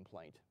to that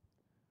complaint.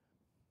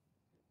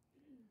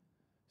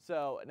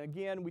 So, and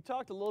again, we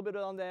talked a little bit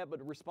on that,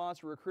 but response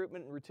to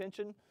recruitment and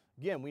retention,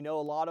 again, we know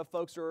a lot of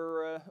folks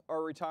are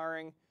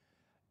retiring.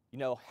 You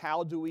know,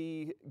 how do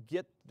we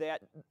get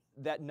that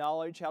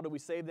knowledge? How do we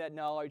save that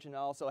knowledge? And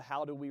also,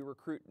 how do we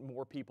recruit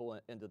more people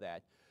into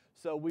that?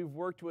 So we've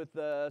worked with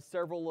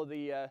several of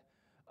the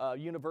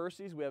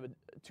universities. We have a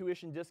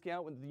tuition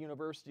discount with the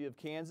University of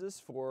Kansas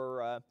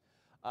for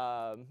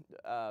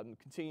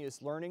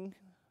continuous learning.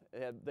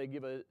 They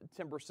give a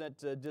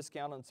 10%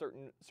 discount on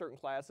certain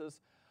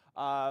classes.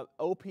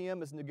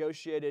 OPM has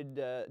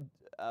negotiated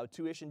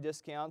tuition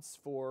discounts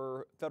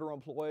for federal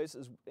employees,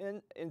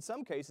 in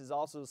some cases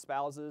also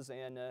spouses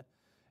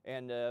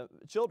and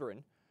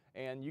children.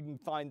 And you can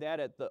find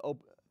that at the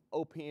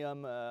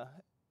OPM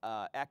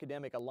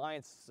Academic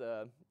Alliance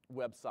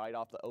website,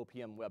 off the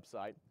OPM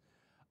website.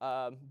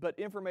 But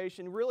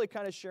information, really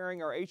kind of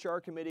sharing. Our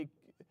HR committee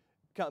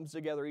comes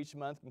together each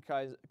month and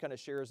kind of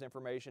shares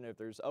information. If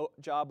there's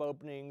job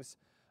openings,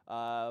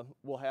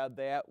 we'll have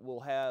that.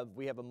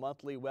 We have a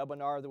monthly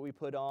webinar that we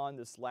put on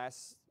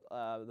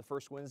the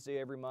first Wednesday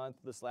every month.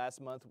 This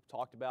last month we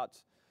talked about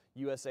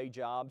USA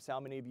Jobs. How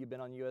many of you have been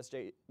on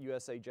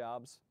USA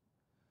Jobs?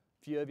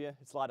 A few of you.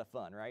 It's a lot of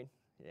fun, right?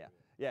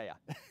 Yeah.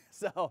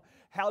 So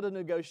how to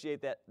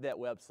negotiate that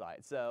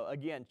website. So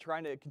again,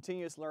 trying to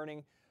continuous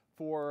learning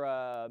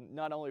for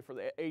not only for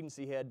the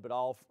agency head, but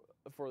all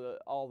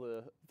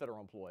the federal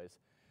employees.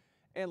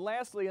 And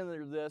lastly,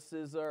 under this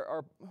is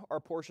our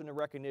portion of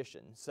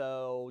recognition.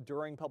 So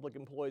during Public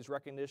Employees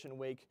Recognition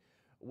Week,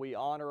 we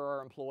honor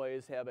our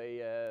employees, have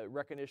a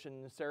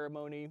recognition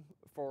ceremony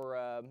for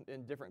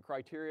in different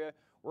criteria.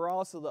 We're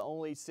also the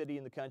only city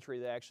in the country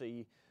that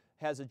actually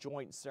has a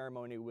joint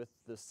ceremony with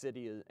the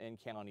city and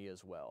county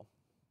as well.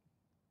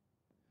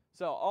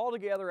 So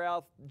altogether,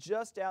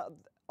 just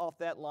off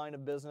that line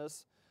of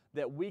business,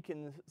 that we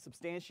can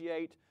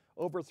substantiate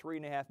over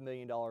 $3.5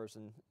 million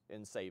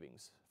in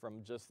savings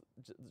from just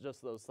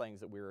those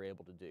things that we were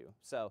able to do.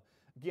 So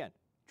again,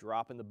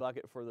 drop in the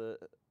bucket for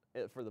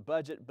the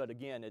budget, but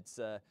again, it's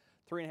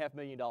 $3.5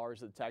 million that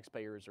the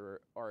taxpayers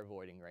are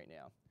avoiding right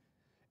now.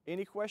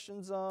 Any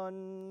questions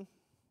on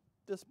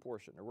this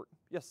portion?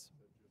 Yes?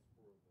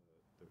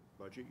 Just for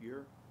the budget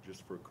year?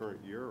 Just for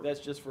current year?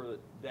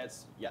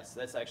 Yes,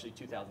 that's actually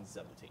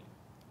 2017.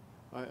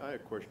 I had a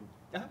question.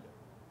 Uh-huh.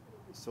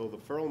 So the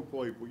federal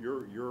employee,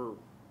 your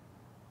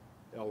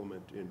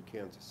element in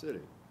Kansas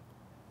City,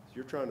 so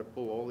you're trying to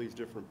pull all these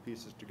different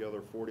pieces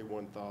together,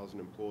 41,000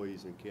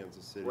 employees in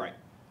Kansas City. Right.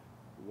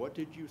 What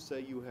did you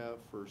say you have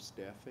for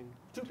staffing?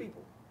 2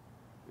 people.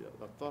 Yeah,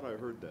 I thought I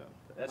heard that.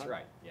 That's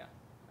right, yeah.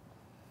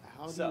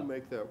 How do you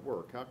make that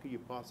work? How can you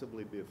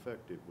possibly be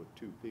effective with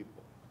 2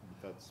 people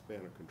with that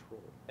span of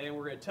control? And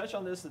we're going to touch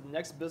on this in the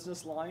next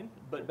business line,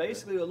 but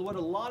basically a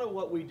lot of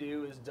what we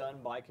do is done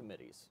by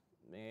committees.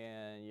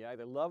 And you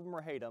either love them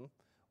or hate them.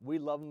 We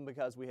love them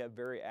because we have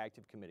very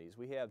active committees.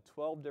 We have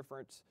 12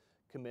 different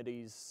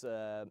committees,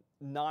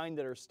 9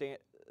 that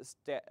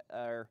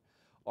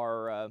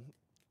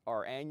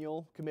are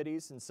annual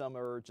committees, and some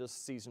are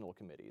just seasonal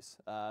committees.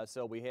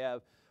 So we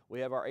have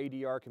our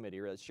ADR committee,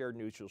 or that Shared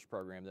Neutrals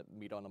program, that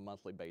meet on a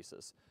monthly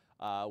basis.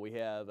 We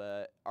have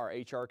our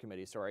HR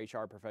committee, so our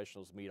HR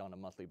professionals meet on a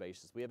monthly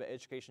basis. We have an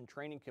education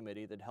training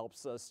committee that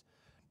helps us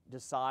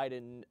decide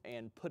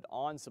and put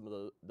on some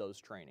of those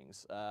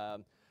trainings.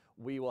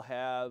 We will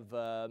have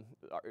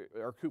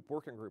our COOP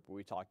working group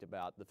we talked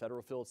about, the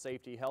Federal Field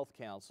Safety Health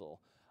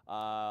Council.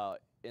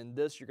 In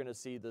this, you're going to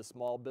see the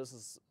Small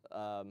Business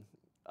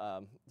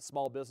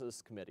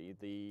Committee,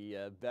 the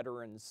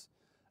Veterans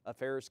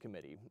Affairs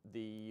Committee,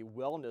 the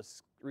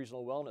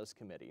Regional Wellness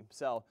Committee.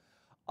 So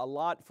a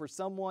lot, for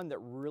someone that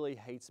really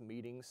hates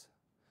meetings,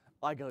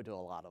 I go to a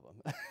lot of them.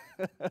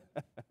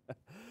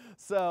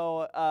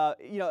 So,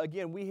 you know,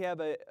 again, we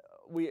have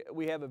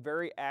a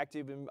very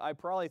active, and I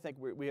probably think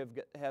we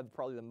have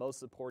probably the most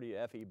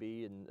supportive FEB.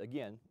 And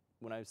again,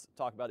 when I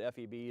talk about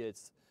FEB,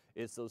 it's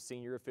those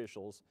senior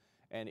officials.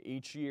 And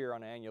each year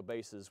on an annual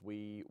basis,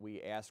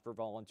 we ask for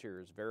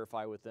volunteers,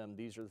 verify with them.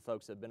 These are the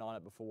folks that have been on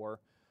it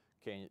before.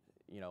 Can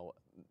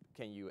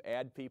you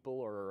add people,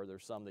 or are there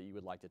some that you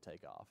would like to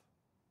take off?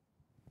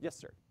 Yes,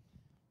 sir.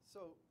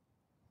 So,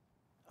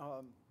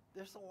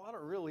 there's a lot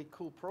of really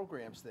cool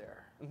programs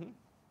there. Mm-hmm.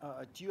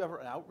 Do you have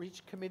an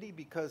outreach committee?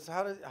 Because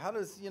how does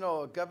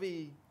a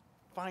Govy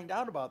find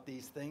out about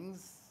these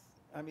things?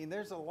 I mean,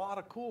 there's a lot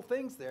of cool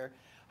things there.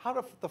 How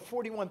do the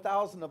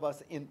 41,000 of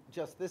us in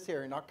just this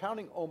area, not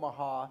counting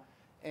Omaha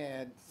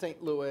and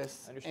St.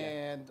 Louis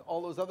and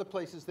all those other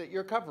places that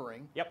you're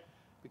covering? Yep.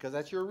 Because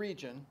that's your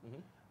region.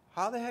 Mm-hmm.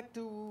 How the heck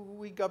do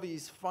we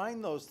Govies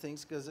find those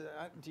things? Because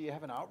do you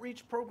have an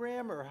outreach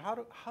program, or how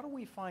do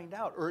we find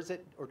out, or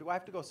do I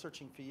have to go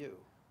searching for you?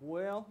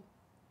 Well,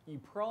 you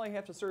probably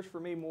have to search for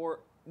me more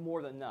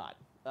than not.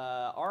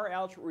 Our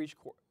outreach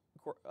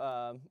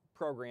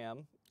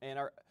program, and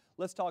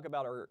let's talk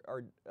about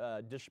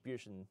our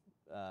distribution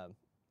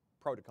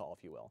protocol,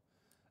 if you will.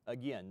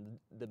 Again,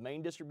 the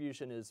main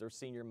distribution is their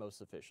senior most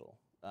official.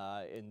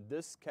 In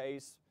this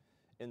case,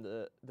 in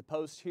the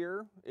post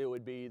here, it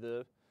would be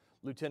the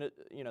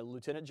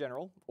Lieutenant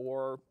General,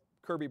 or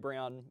Kirby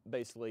Brown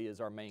basically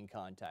is our main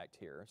contact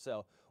here.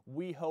 So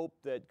we hope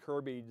that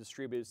Kirby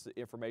distributes the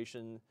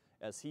information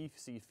as he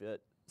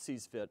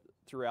sees fit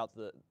throughout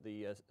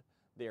the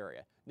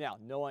area. Now,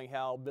 knowing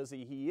how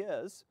busy he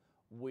is,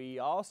 we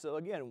also,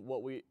 again,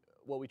 what we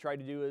try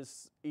to do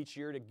is each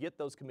year to get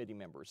those committee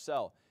members.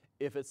 So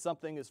if it's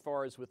something as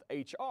far as with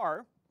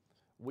HR,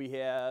 we'll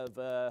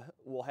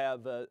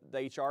have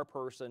the HR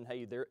person.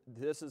 Hey,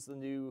 this is the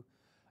new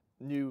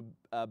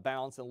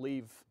balance and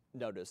leave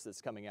notice that's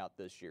coming out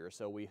this year.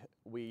 So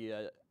we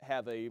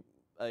have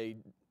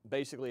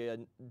basically a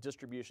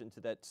distribution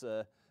to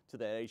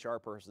that HR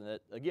person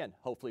that, again,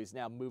 hopefully is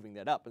now moving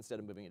that up instead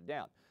of moving it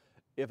down.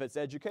 If it's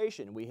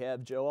education, we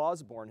have Joe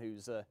Osborne,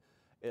 who's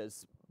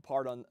is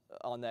part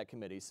on that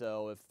committee.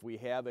 So if we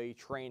have a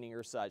training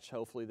or such,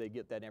 hopefully they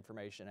get that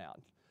information out.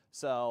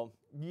 So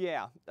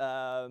yeah,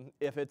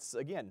 if it's,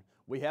 again,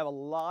 we have a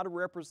lot of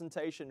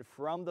representation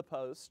from the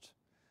post.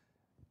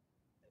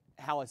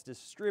 How it's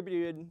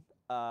distributed,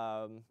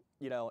 how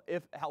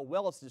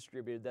well it's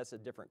distributed, that's a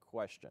different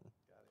question.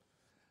 Got it.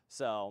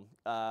 So,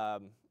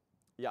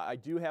 yeah, I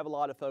do have a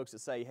lot of folks that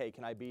say, hey,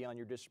 can I be on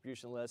your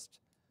distribution list?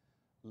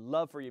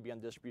 Love for you to be on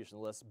the distribution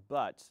list,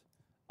 but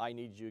I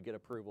need you to get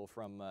approval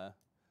from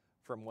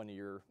one of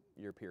your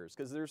peers.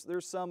 Because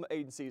there's some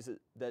agencies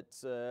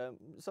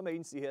some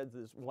agency heads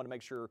that want to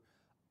make sure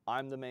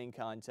I'm the main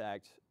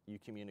contact, you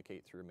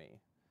communicate through me.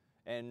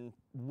 And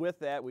with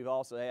that, we've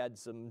also had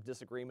some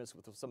disagreements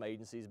with some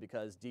agencies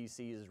because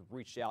DC has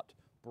reached out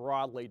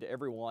broadly to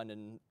everyone,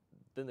 and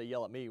then they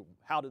yell at me,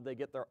 how did they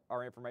get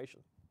our information?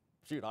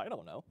 Shoot, I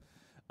don't know.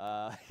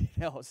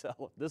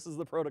 So this is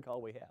the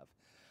protocol we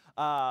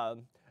have.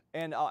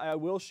 And I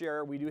will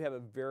share, we do have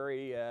a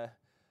very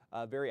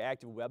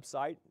active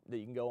website that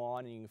you can go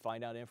on and you can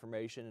find out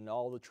information, and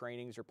all the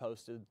trainings are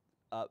posted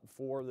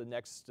for the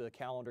next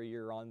calendar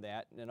year on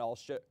that. And I'll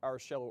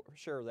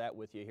share that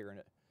with you here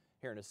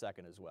in a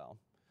second as well.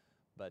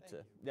 But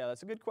yeah,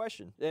 that's a good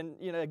question. And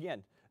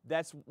again,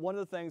 that's one of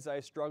the things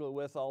I struggle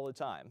with all the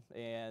time.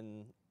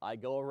 And I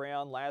go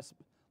around,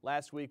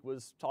 last week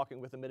was talking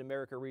with the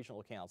Mid-America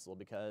Regional Council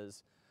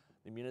because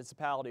the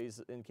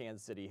municipalities in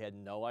Kansas City had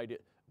no idea.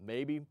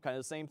 Maybe kind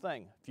of the same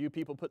thing. Few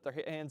people put their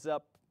hands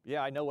up.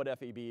 Yeah, I know what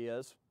FEB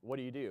is. What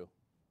do you do?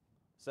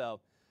 So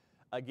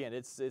again,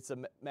 it's a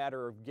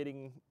matter of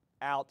getting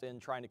out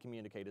and trying to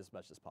communicate as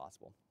much as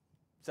possible.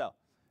 So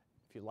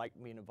if you'd like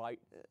me to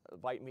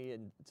invite me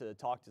and to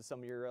talk to some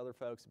of your other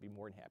folks, I'd be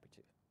more than happy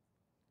to.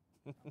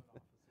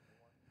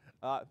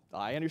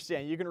 I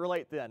understand. You can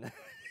relate then.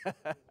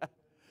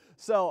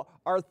 So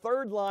our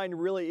third line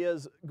really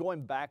is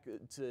going back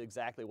to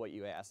exactly what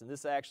you asked. And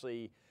this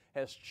actually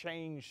has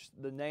changed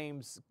the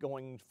names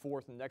going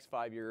forth in the next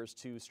 5 years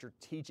to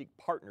strategic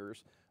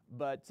partners,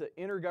 but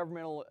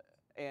intergovernmental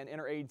and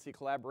interagency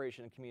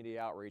collaboration and community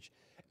outreach.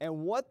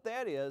 And what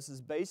that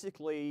is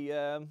basically,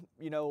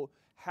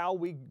 how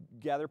we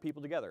gather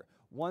people together.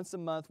 Once a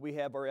month, we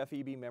have our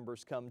FEB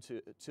members come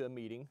to a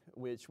meeting,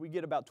 which we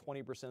get about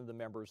 20% of the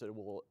members that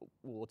will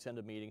attend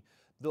a meeting.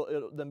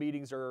 The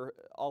meetings are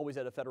always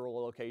at a federal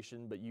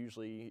location, but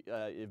usually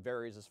it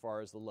varies as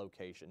far as the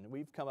location. And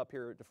we've come up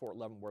here to Fort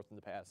Leavenworth in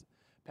the past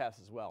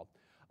as well.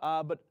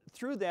 But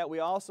through that, we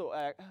also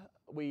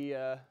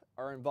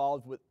are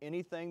involved with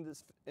anything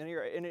that's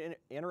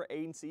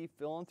interagency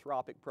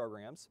philanthropic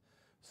programs.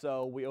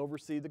 So we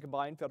oversee the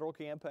combined federal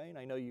campaign.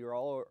 I know you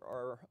all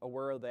are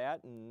aware of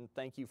that, and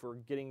thank you for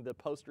getting the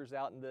posters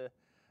out in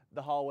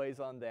the hallways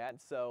on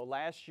that. So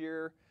last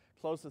year,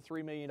 close to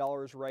 $3 million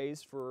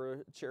raised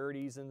for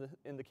charities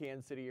in the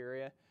Kansas City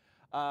area.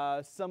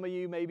 Some of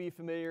you may be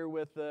familiar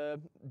with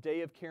Day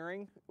of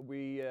Caring.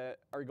 We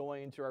are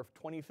going into our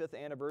 25th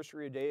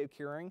anniversary of Day of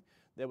Caring.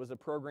 That was a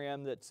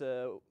program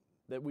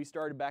that we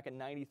started back in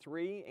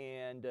 '93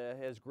 and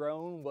has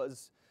grown.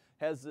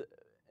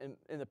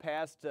 In the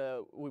past,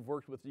 we've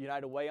worked with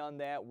United Way on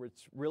that, where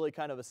it's really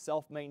kind of a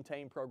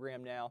self-maintained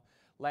program now.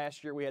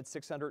 Last year, we had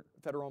 600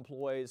 federal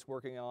employees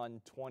working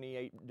on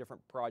 28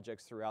 different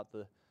projects throughout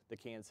the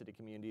Kansas City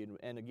community,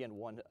 and again,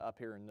 one up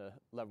here in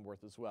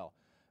Leavenworth as well.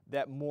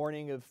 That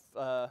morning of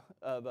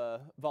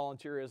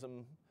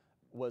volunteerism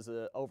was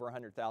over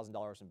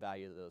 $100,000 in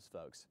value to those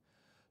folks.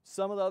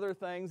 Some of the other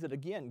things that,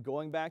 again,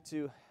 going back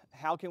to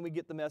how can we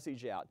get the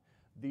message out?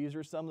 These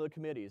are some of the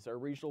committees. Our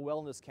Regional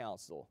Wellness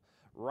Council.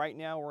 Right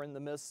now, we're in the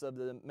midst of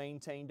the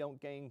Maintain, Don't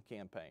Gain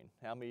campaign.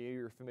 How many of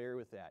you are familiar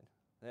with that?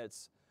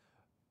 That's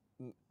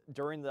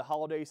during the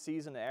holiday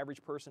season, the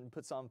average person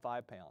puts on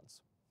 5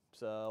 pounds.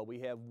 So we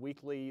have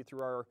weekly,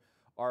 through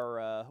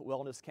our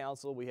Wellness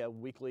Council, we have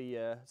weekly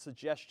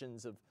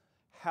suggestions of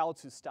how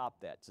to stop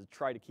that, to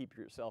try to keep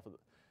yourself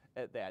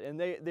at that. And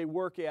they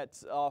work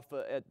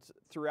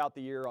throughout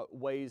the year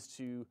ways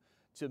to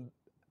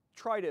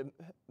try to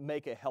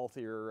make a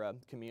healthier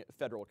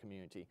federal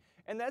community.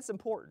 And that's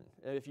important.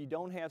 If you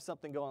don't have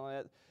something going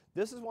on,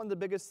 this is one of the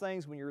biggest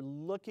things when you're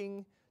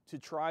looking to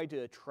try to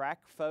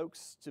attract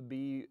folks to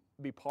be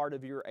part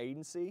of your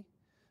agency.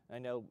 I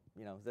know,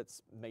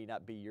 that's may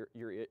not be your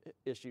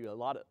issue a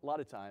lot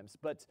of times,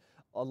 but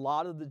a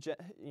lot of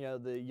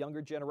the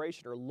younger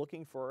generation are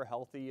looking for a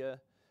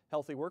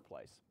healthy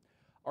workplace.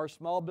 Our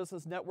small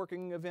business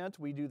networking event,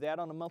 we do that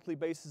on a monthly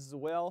basis as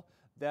well.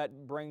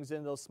 That brings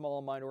in those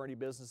small minority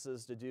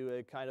businesses to do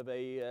a kind of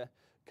a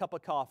cup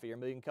of coffee or 1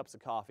 million cups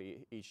of coffee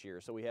each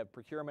year. So we have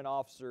procurement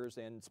officers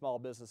and small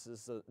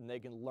businesses so they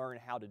can learn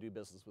how to do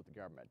business with the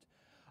government.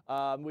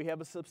 We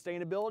have a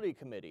sustainability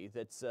committee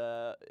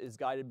that is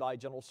guided by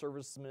General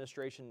Services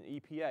Administration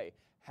and EPA.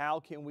 How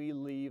can we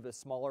leave a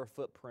smaller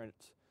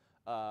footprint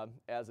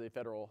as a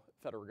federal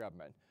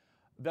government?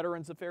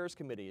 Veterans Affairs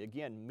Committee,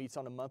 again, meets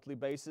on a monthly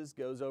basis,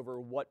 goes over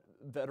what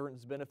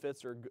veterans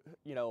benefits are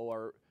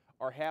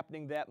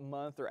happening that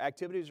month, or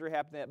activities are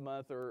happening that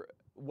month, or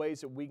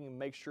ways that we can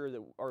make sure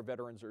that our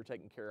veterans are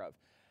taken care of.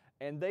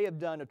 And they have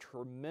done a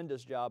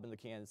tremendous job in the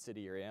Kansas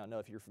City area. I don't know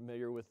if you're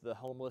familiar with the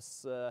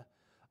homeless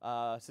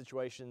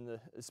situation,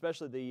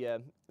 especially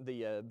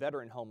the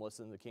veteran homeless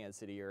in the Kansas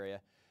City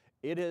area.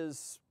 It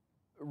is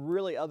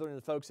really, other than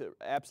the folks that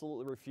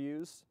absolutely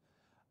refuse,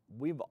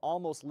 we've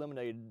almost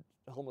eliminated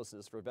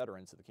homelessness for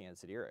veterans in the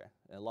Kansas City area.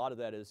 And a lot of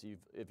that is,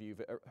 if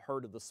you've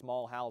heard of the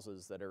small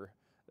houses that are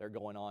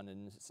going on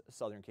in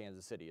southern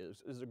Kansas City.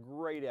 It was a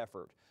great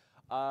effort.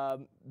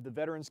 The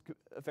Veterans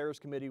Affairs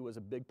Committee was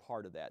a big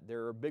part of that.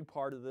 They're a big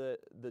part of the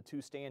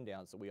 2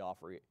 stand-downs that we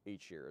offer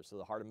each year. So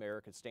the Heart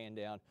America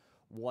stand-down,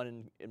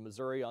 one in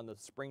Missouri on the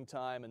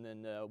springtime, and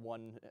then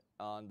one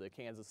on the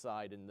Kansas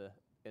side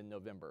in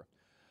November.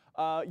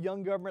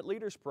 Young Government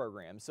Leaders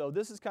Program. So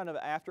this is kind of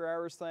an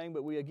after-hours thing,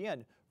 but we,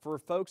 again, for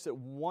folks that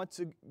want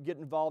to get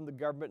involved in the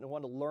government and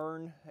want to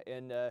learn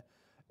and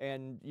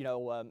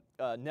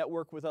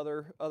network with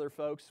other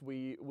folks,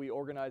 we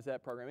organize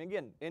that program. And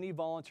again, any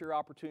volunteer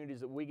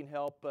opportunities that we can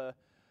help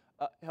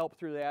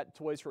through that.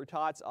 Toys for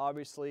Tots,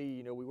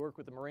 obviously, we work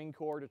with the Marine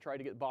Corps to try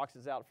to get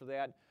boxes out for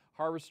that.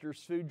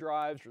 Harvesters Food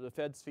Drives, or the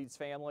Feds Feeds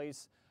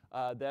Families,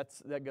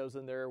 that goes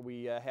in there.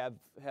 We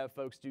have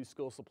folks do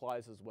school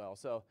supplies as well.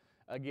 So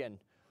again,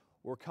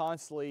 we're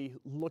constantly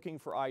looking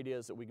for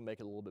ideas that we can make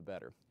it a little bit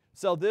better.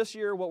 So this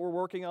year, what we're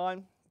working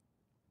on,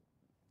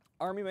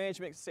 Army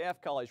Management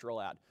Staff College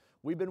rollout.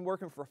 We've been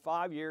working for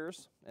 5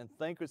 years, and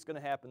think what's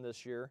going to happen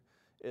this year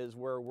is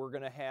where we're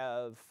going to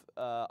have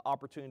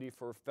opportunity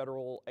for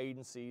federal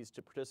agencies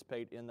to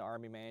participate in the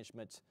Army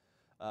Management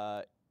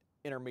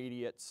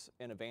intermediate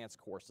and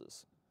advanced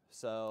courses.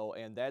 So,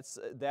 and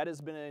that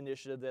has been an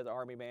initiative that the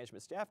Army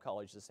Management Staff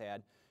College has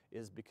had,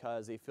 is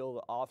because they feel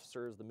the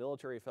officers, the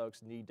military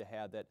folks, need to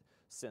have that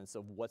sense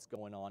of what's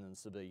going on the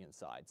civilian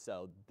side.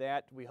 So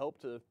that we'd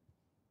hope to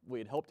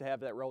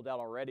have that rolled out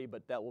already,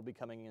 but that will be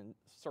coming in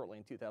certainly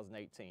in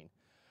 2018.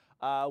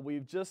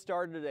 We've just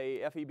started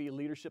a FEB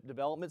Leadership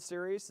Development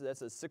Series.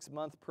 That's a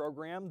 6-month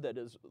program that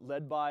is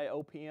led by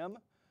OPM,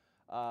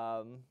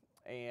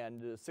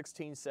 and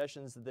 16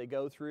 sessions that they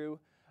go through.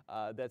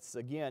 That's,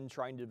 again,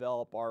 trying to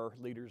develop our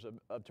leaders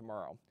of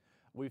tomorrow.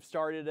 We've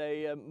started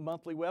a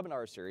monthly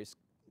webinar series,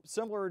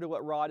 similar to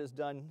what Rod has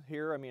done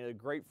here. I mean, a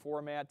great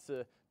format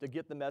to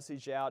get the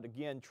message out.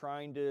 Again,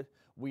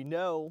 we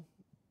know,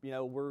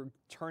 we're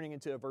turning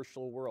into a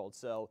virtual world.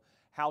 So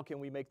how can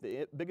we make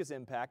the biggest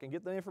impact and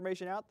get the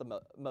information out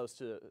the most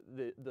to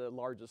the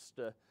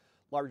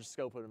largest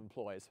scope of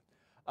employees?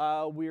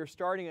 We are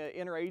starting an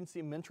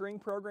interagency mentoring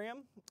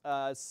program.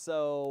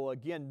 So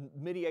again,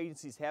 many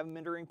agencies have a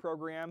mentoring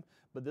program,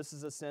 but this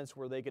is a sense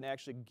where they can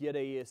actually get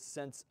a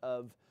sense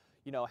of,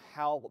 you know,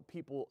 how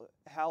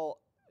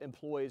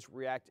employees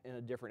react in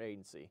a different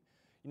agency.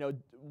 You know,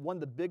 one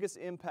of the biggest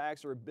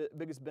impacts or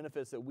biggest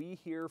benefits that we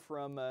hear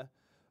from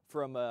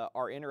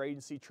our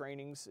interagency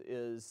trainings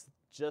is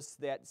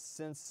just that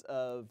sense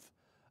of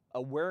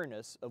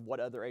awareness of what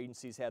other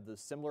agencies have the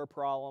similar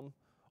problem,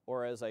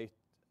 or as I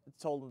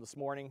told them this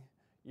morning,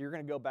 you're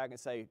going to go back and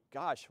say,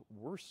 gosh,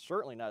 we're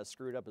certainly not as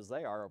screwed up as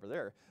they are over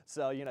there.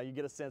 So, you know, you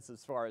get a sense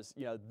as far as,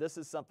 you know, this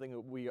is something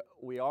that we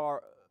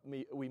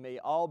may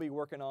all be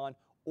working on,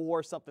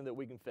 or something that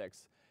we can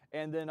fix.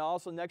 And then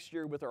also next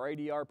year with our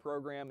ADR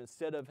program,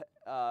 instead of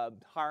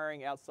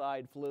hiring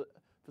outside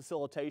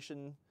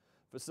facilitation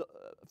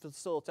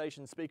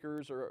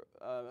speakers or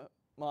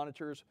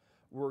monitors,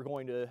 we're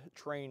going to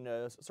train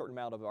a certain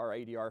amount of our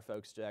ADR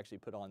folks to actually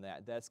put on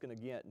that. That's going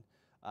to get,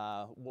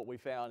 what we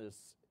found is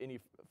any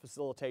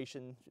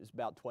facilitation is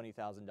about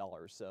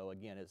 $20,000. So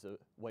again, it's a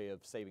way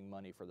of saving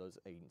money for those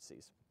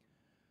agencies.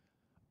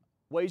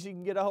 Ways you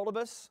can get a hold of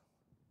us: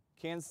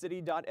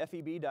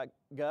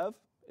 kansascity.feb.gov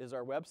is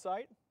our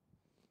website,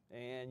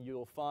 and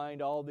you'll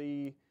find all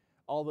the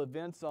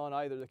events on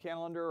either the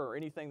calendar or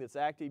anything that's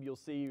active. You'll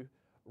see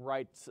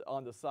right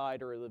on the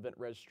side, or the event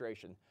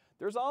registration.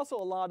 There's also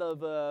a lot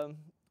of, and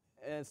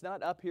it's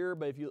not up here,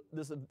 but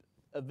this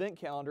event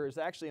calendar is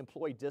actually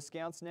employee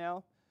discounts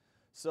now.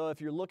 So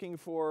if you're looking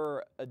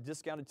for a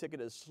discounted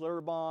ticket at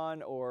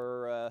Slurrbon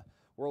or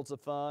Worlds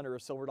of Fun or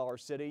Silver Dollar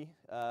City,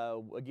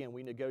 again,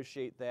 we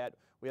negotiate that.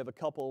 We have a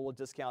couple of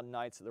discounted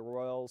nights at the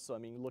Royals, so I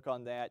mean, look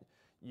on that.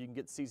 You can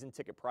get season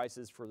ticket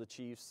prices for the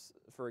Chiefs,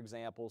 for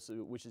example,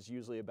 which is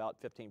usually about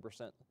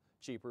 15%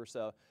 cheaper.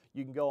 So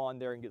you can go on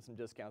there and get some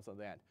discounts on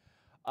that.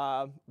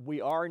 We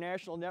are a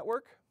national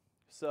network,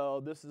 so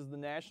this is the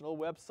national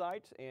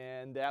website,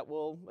 and that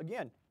will,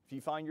 again, if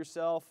you find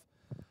yourself,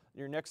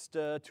 your next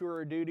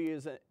tour of duty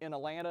is in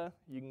Atlanta,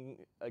 you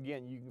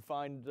can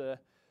find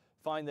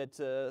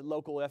that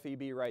local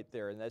FEB right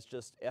there, and that's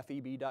just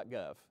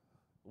feb.gov.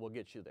 We'll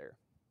get you there.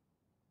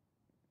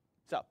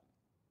 So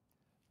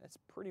that's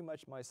pretty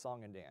much my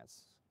song and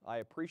dance. I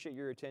appreciate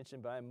your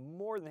attention, but I'm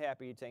more than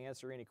happy to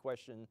answer any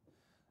question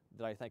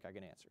that I think I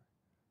can answer.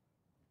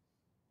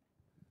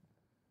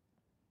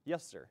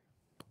 Yes, sir.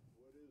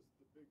 What is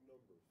the big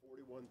number?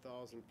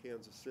 41,000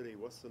 Kansas City.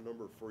 What's the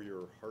number for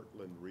your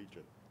Heartland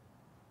region?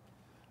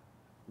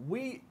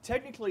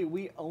 Technically,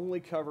 we only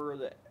cover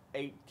the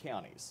 8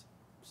 counties.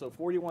 So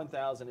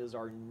 41,000 is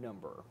our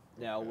number.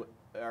 Now,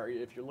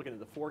 if you're looking at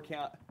the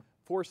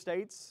 4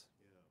 states,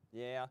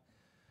 yeah.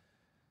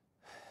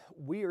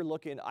 We are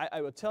looking,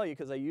 I will tell you,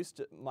 because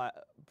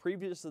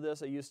previous to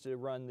this, I used to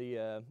run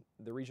the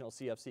regional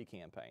CFC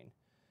campaign.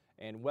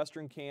 And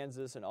Western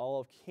Kansas and all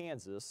of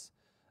Kansas,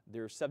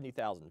 there's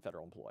 70,000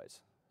 federal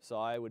employees. So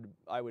I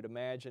would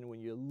imagine when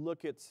you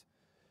look at,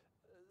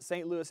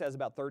 St. Louis has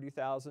about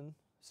 30,000.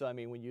 So I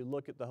mean, when you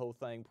look at the whole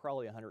thing,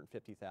 probably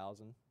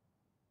 150,000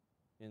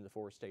 in the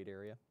 4-state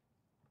area.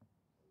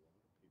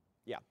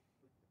 Yeah.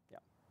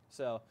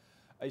 So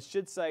I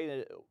should say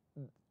that,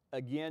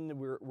 again,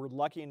 we're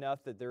lucky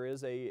enough that there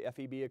is a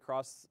FEB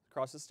across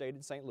the state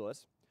in St.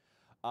 Louis.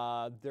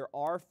 There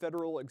are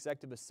federal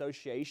executive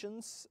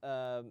associations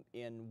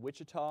in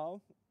Wichita,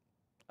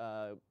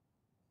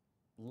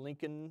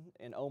 Lincoln,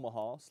 and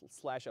Omaha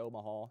 /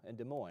 Omaha, and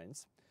Des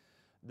Moines.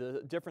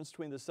 The difference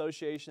between the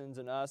associations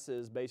and us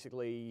is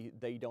basically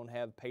they don't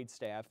have paid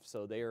staff,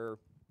 so they're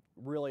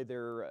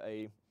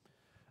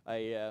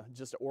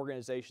just an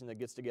organization that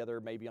gets together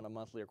maybe on a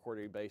monthly or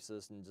quarterly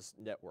basis and just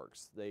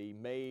networks. They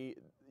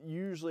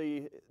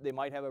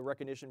might have a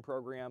recognition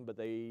program, but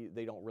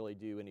they don't really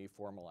do any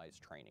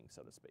formalized training,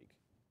 so to speak.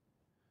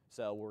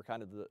 So we're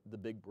kind of the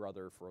big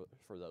brother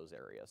for those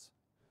areas.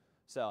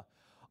 So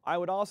I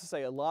would also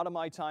say a lot of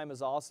my time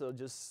is also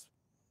just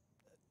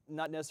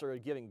not necessarily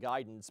giving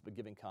guidance, but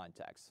giving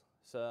context.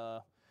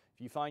 So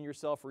if you find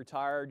yourself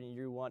retired and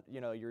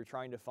you're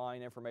trying to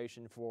find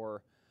information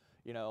for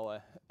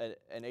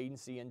an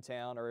agency in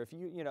town, or if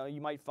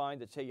you might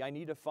find that, hey, I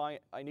need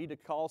to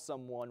call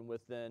someone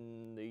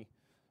within the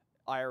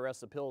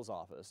IRS appeals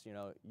office.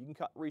 You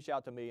can reach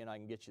out to me and I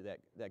can get you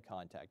that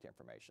contact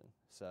information.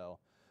 So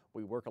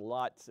we work a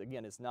lot.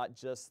 Again, it's not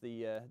just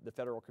the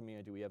federal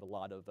community. We have a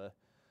lot of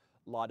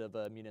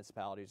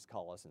municipalities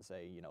call us and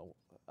say,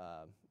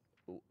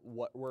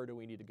 where do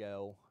we need to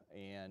go,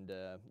 and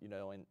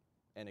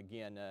and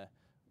again,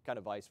 kind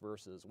of vice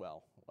versa as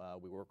well.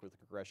 We work with the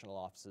congressional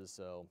offices,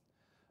 so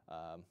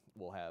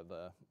we'll have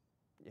the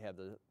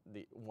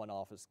one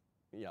office,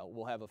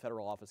 we'll have a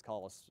federal office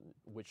call us,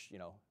 which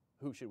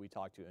who should we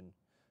talk to in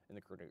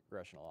the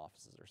congressional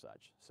offices or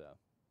such. So,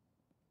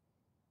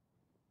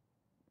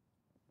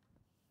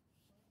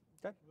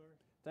 okay,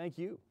 thank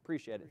you,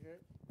 appreciate it.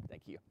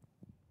 Thank you.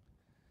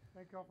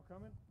 Thank you all for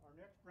coming. Our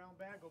next brown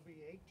bag will be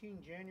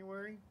 18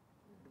 January.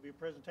 It'll be a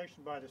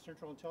presentation by the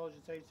Central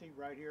Intelligence Agency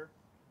right here.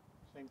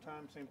 Same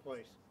time, same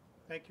place.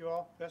 Thank you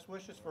all. Best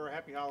wishes for a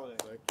happy holiday.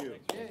 Thank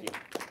you.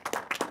 Yay.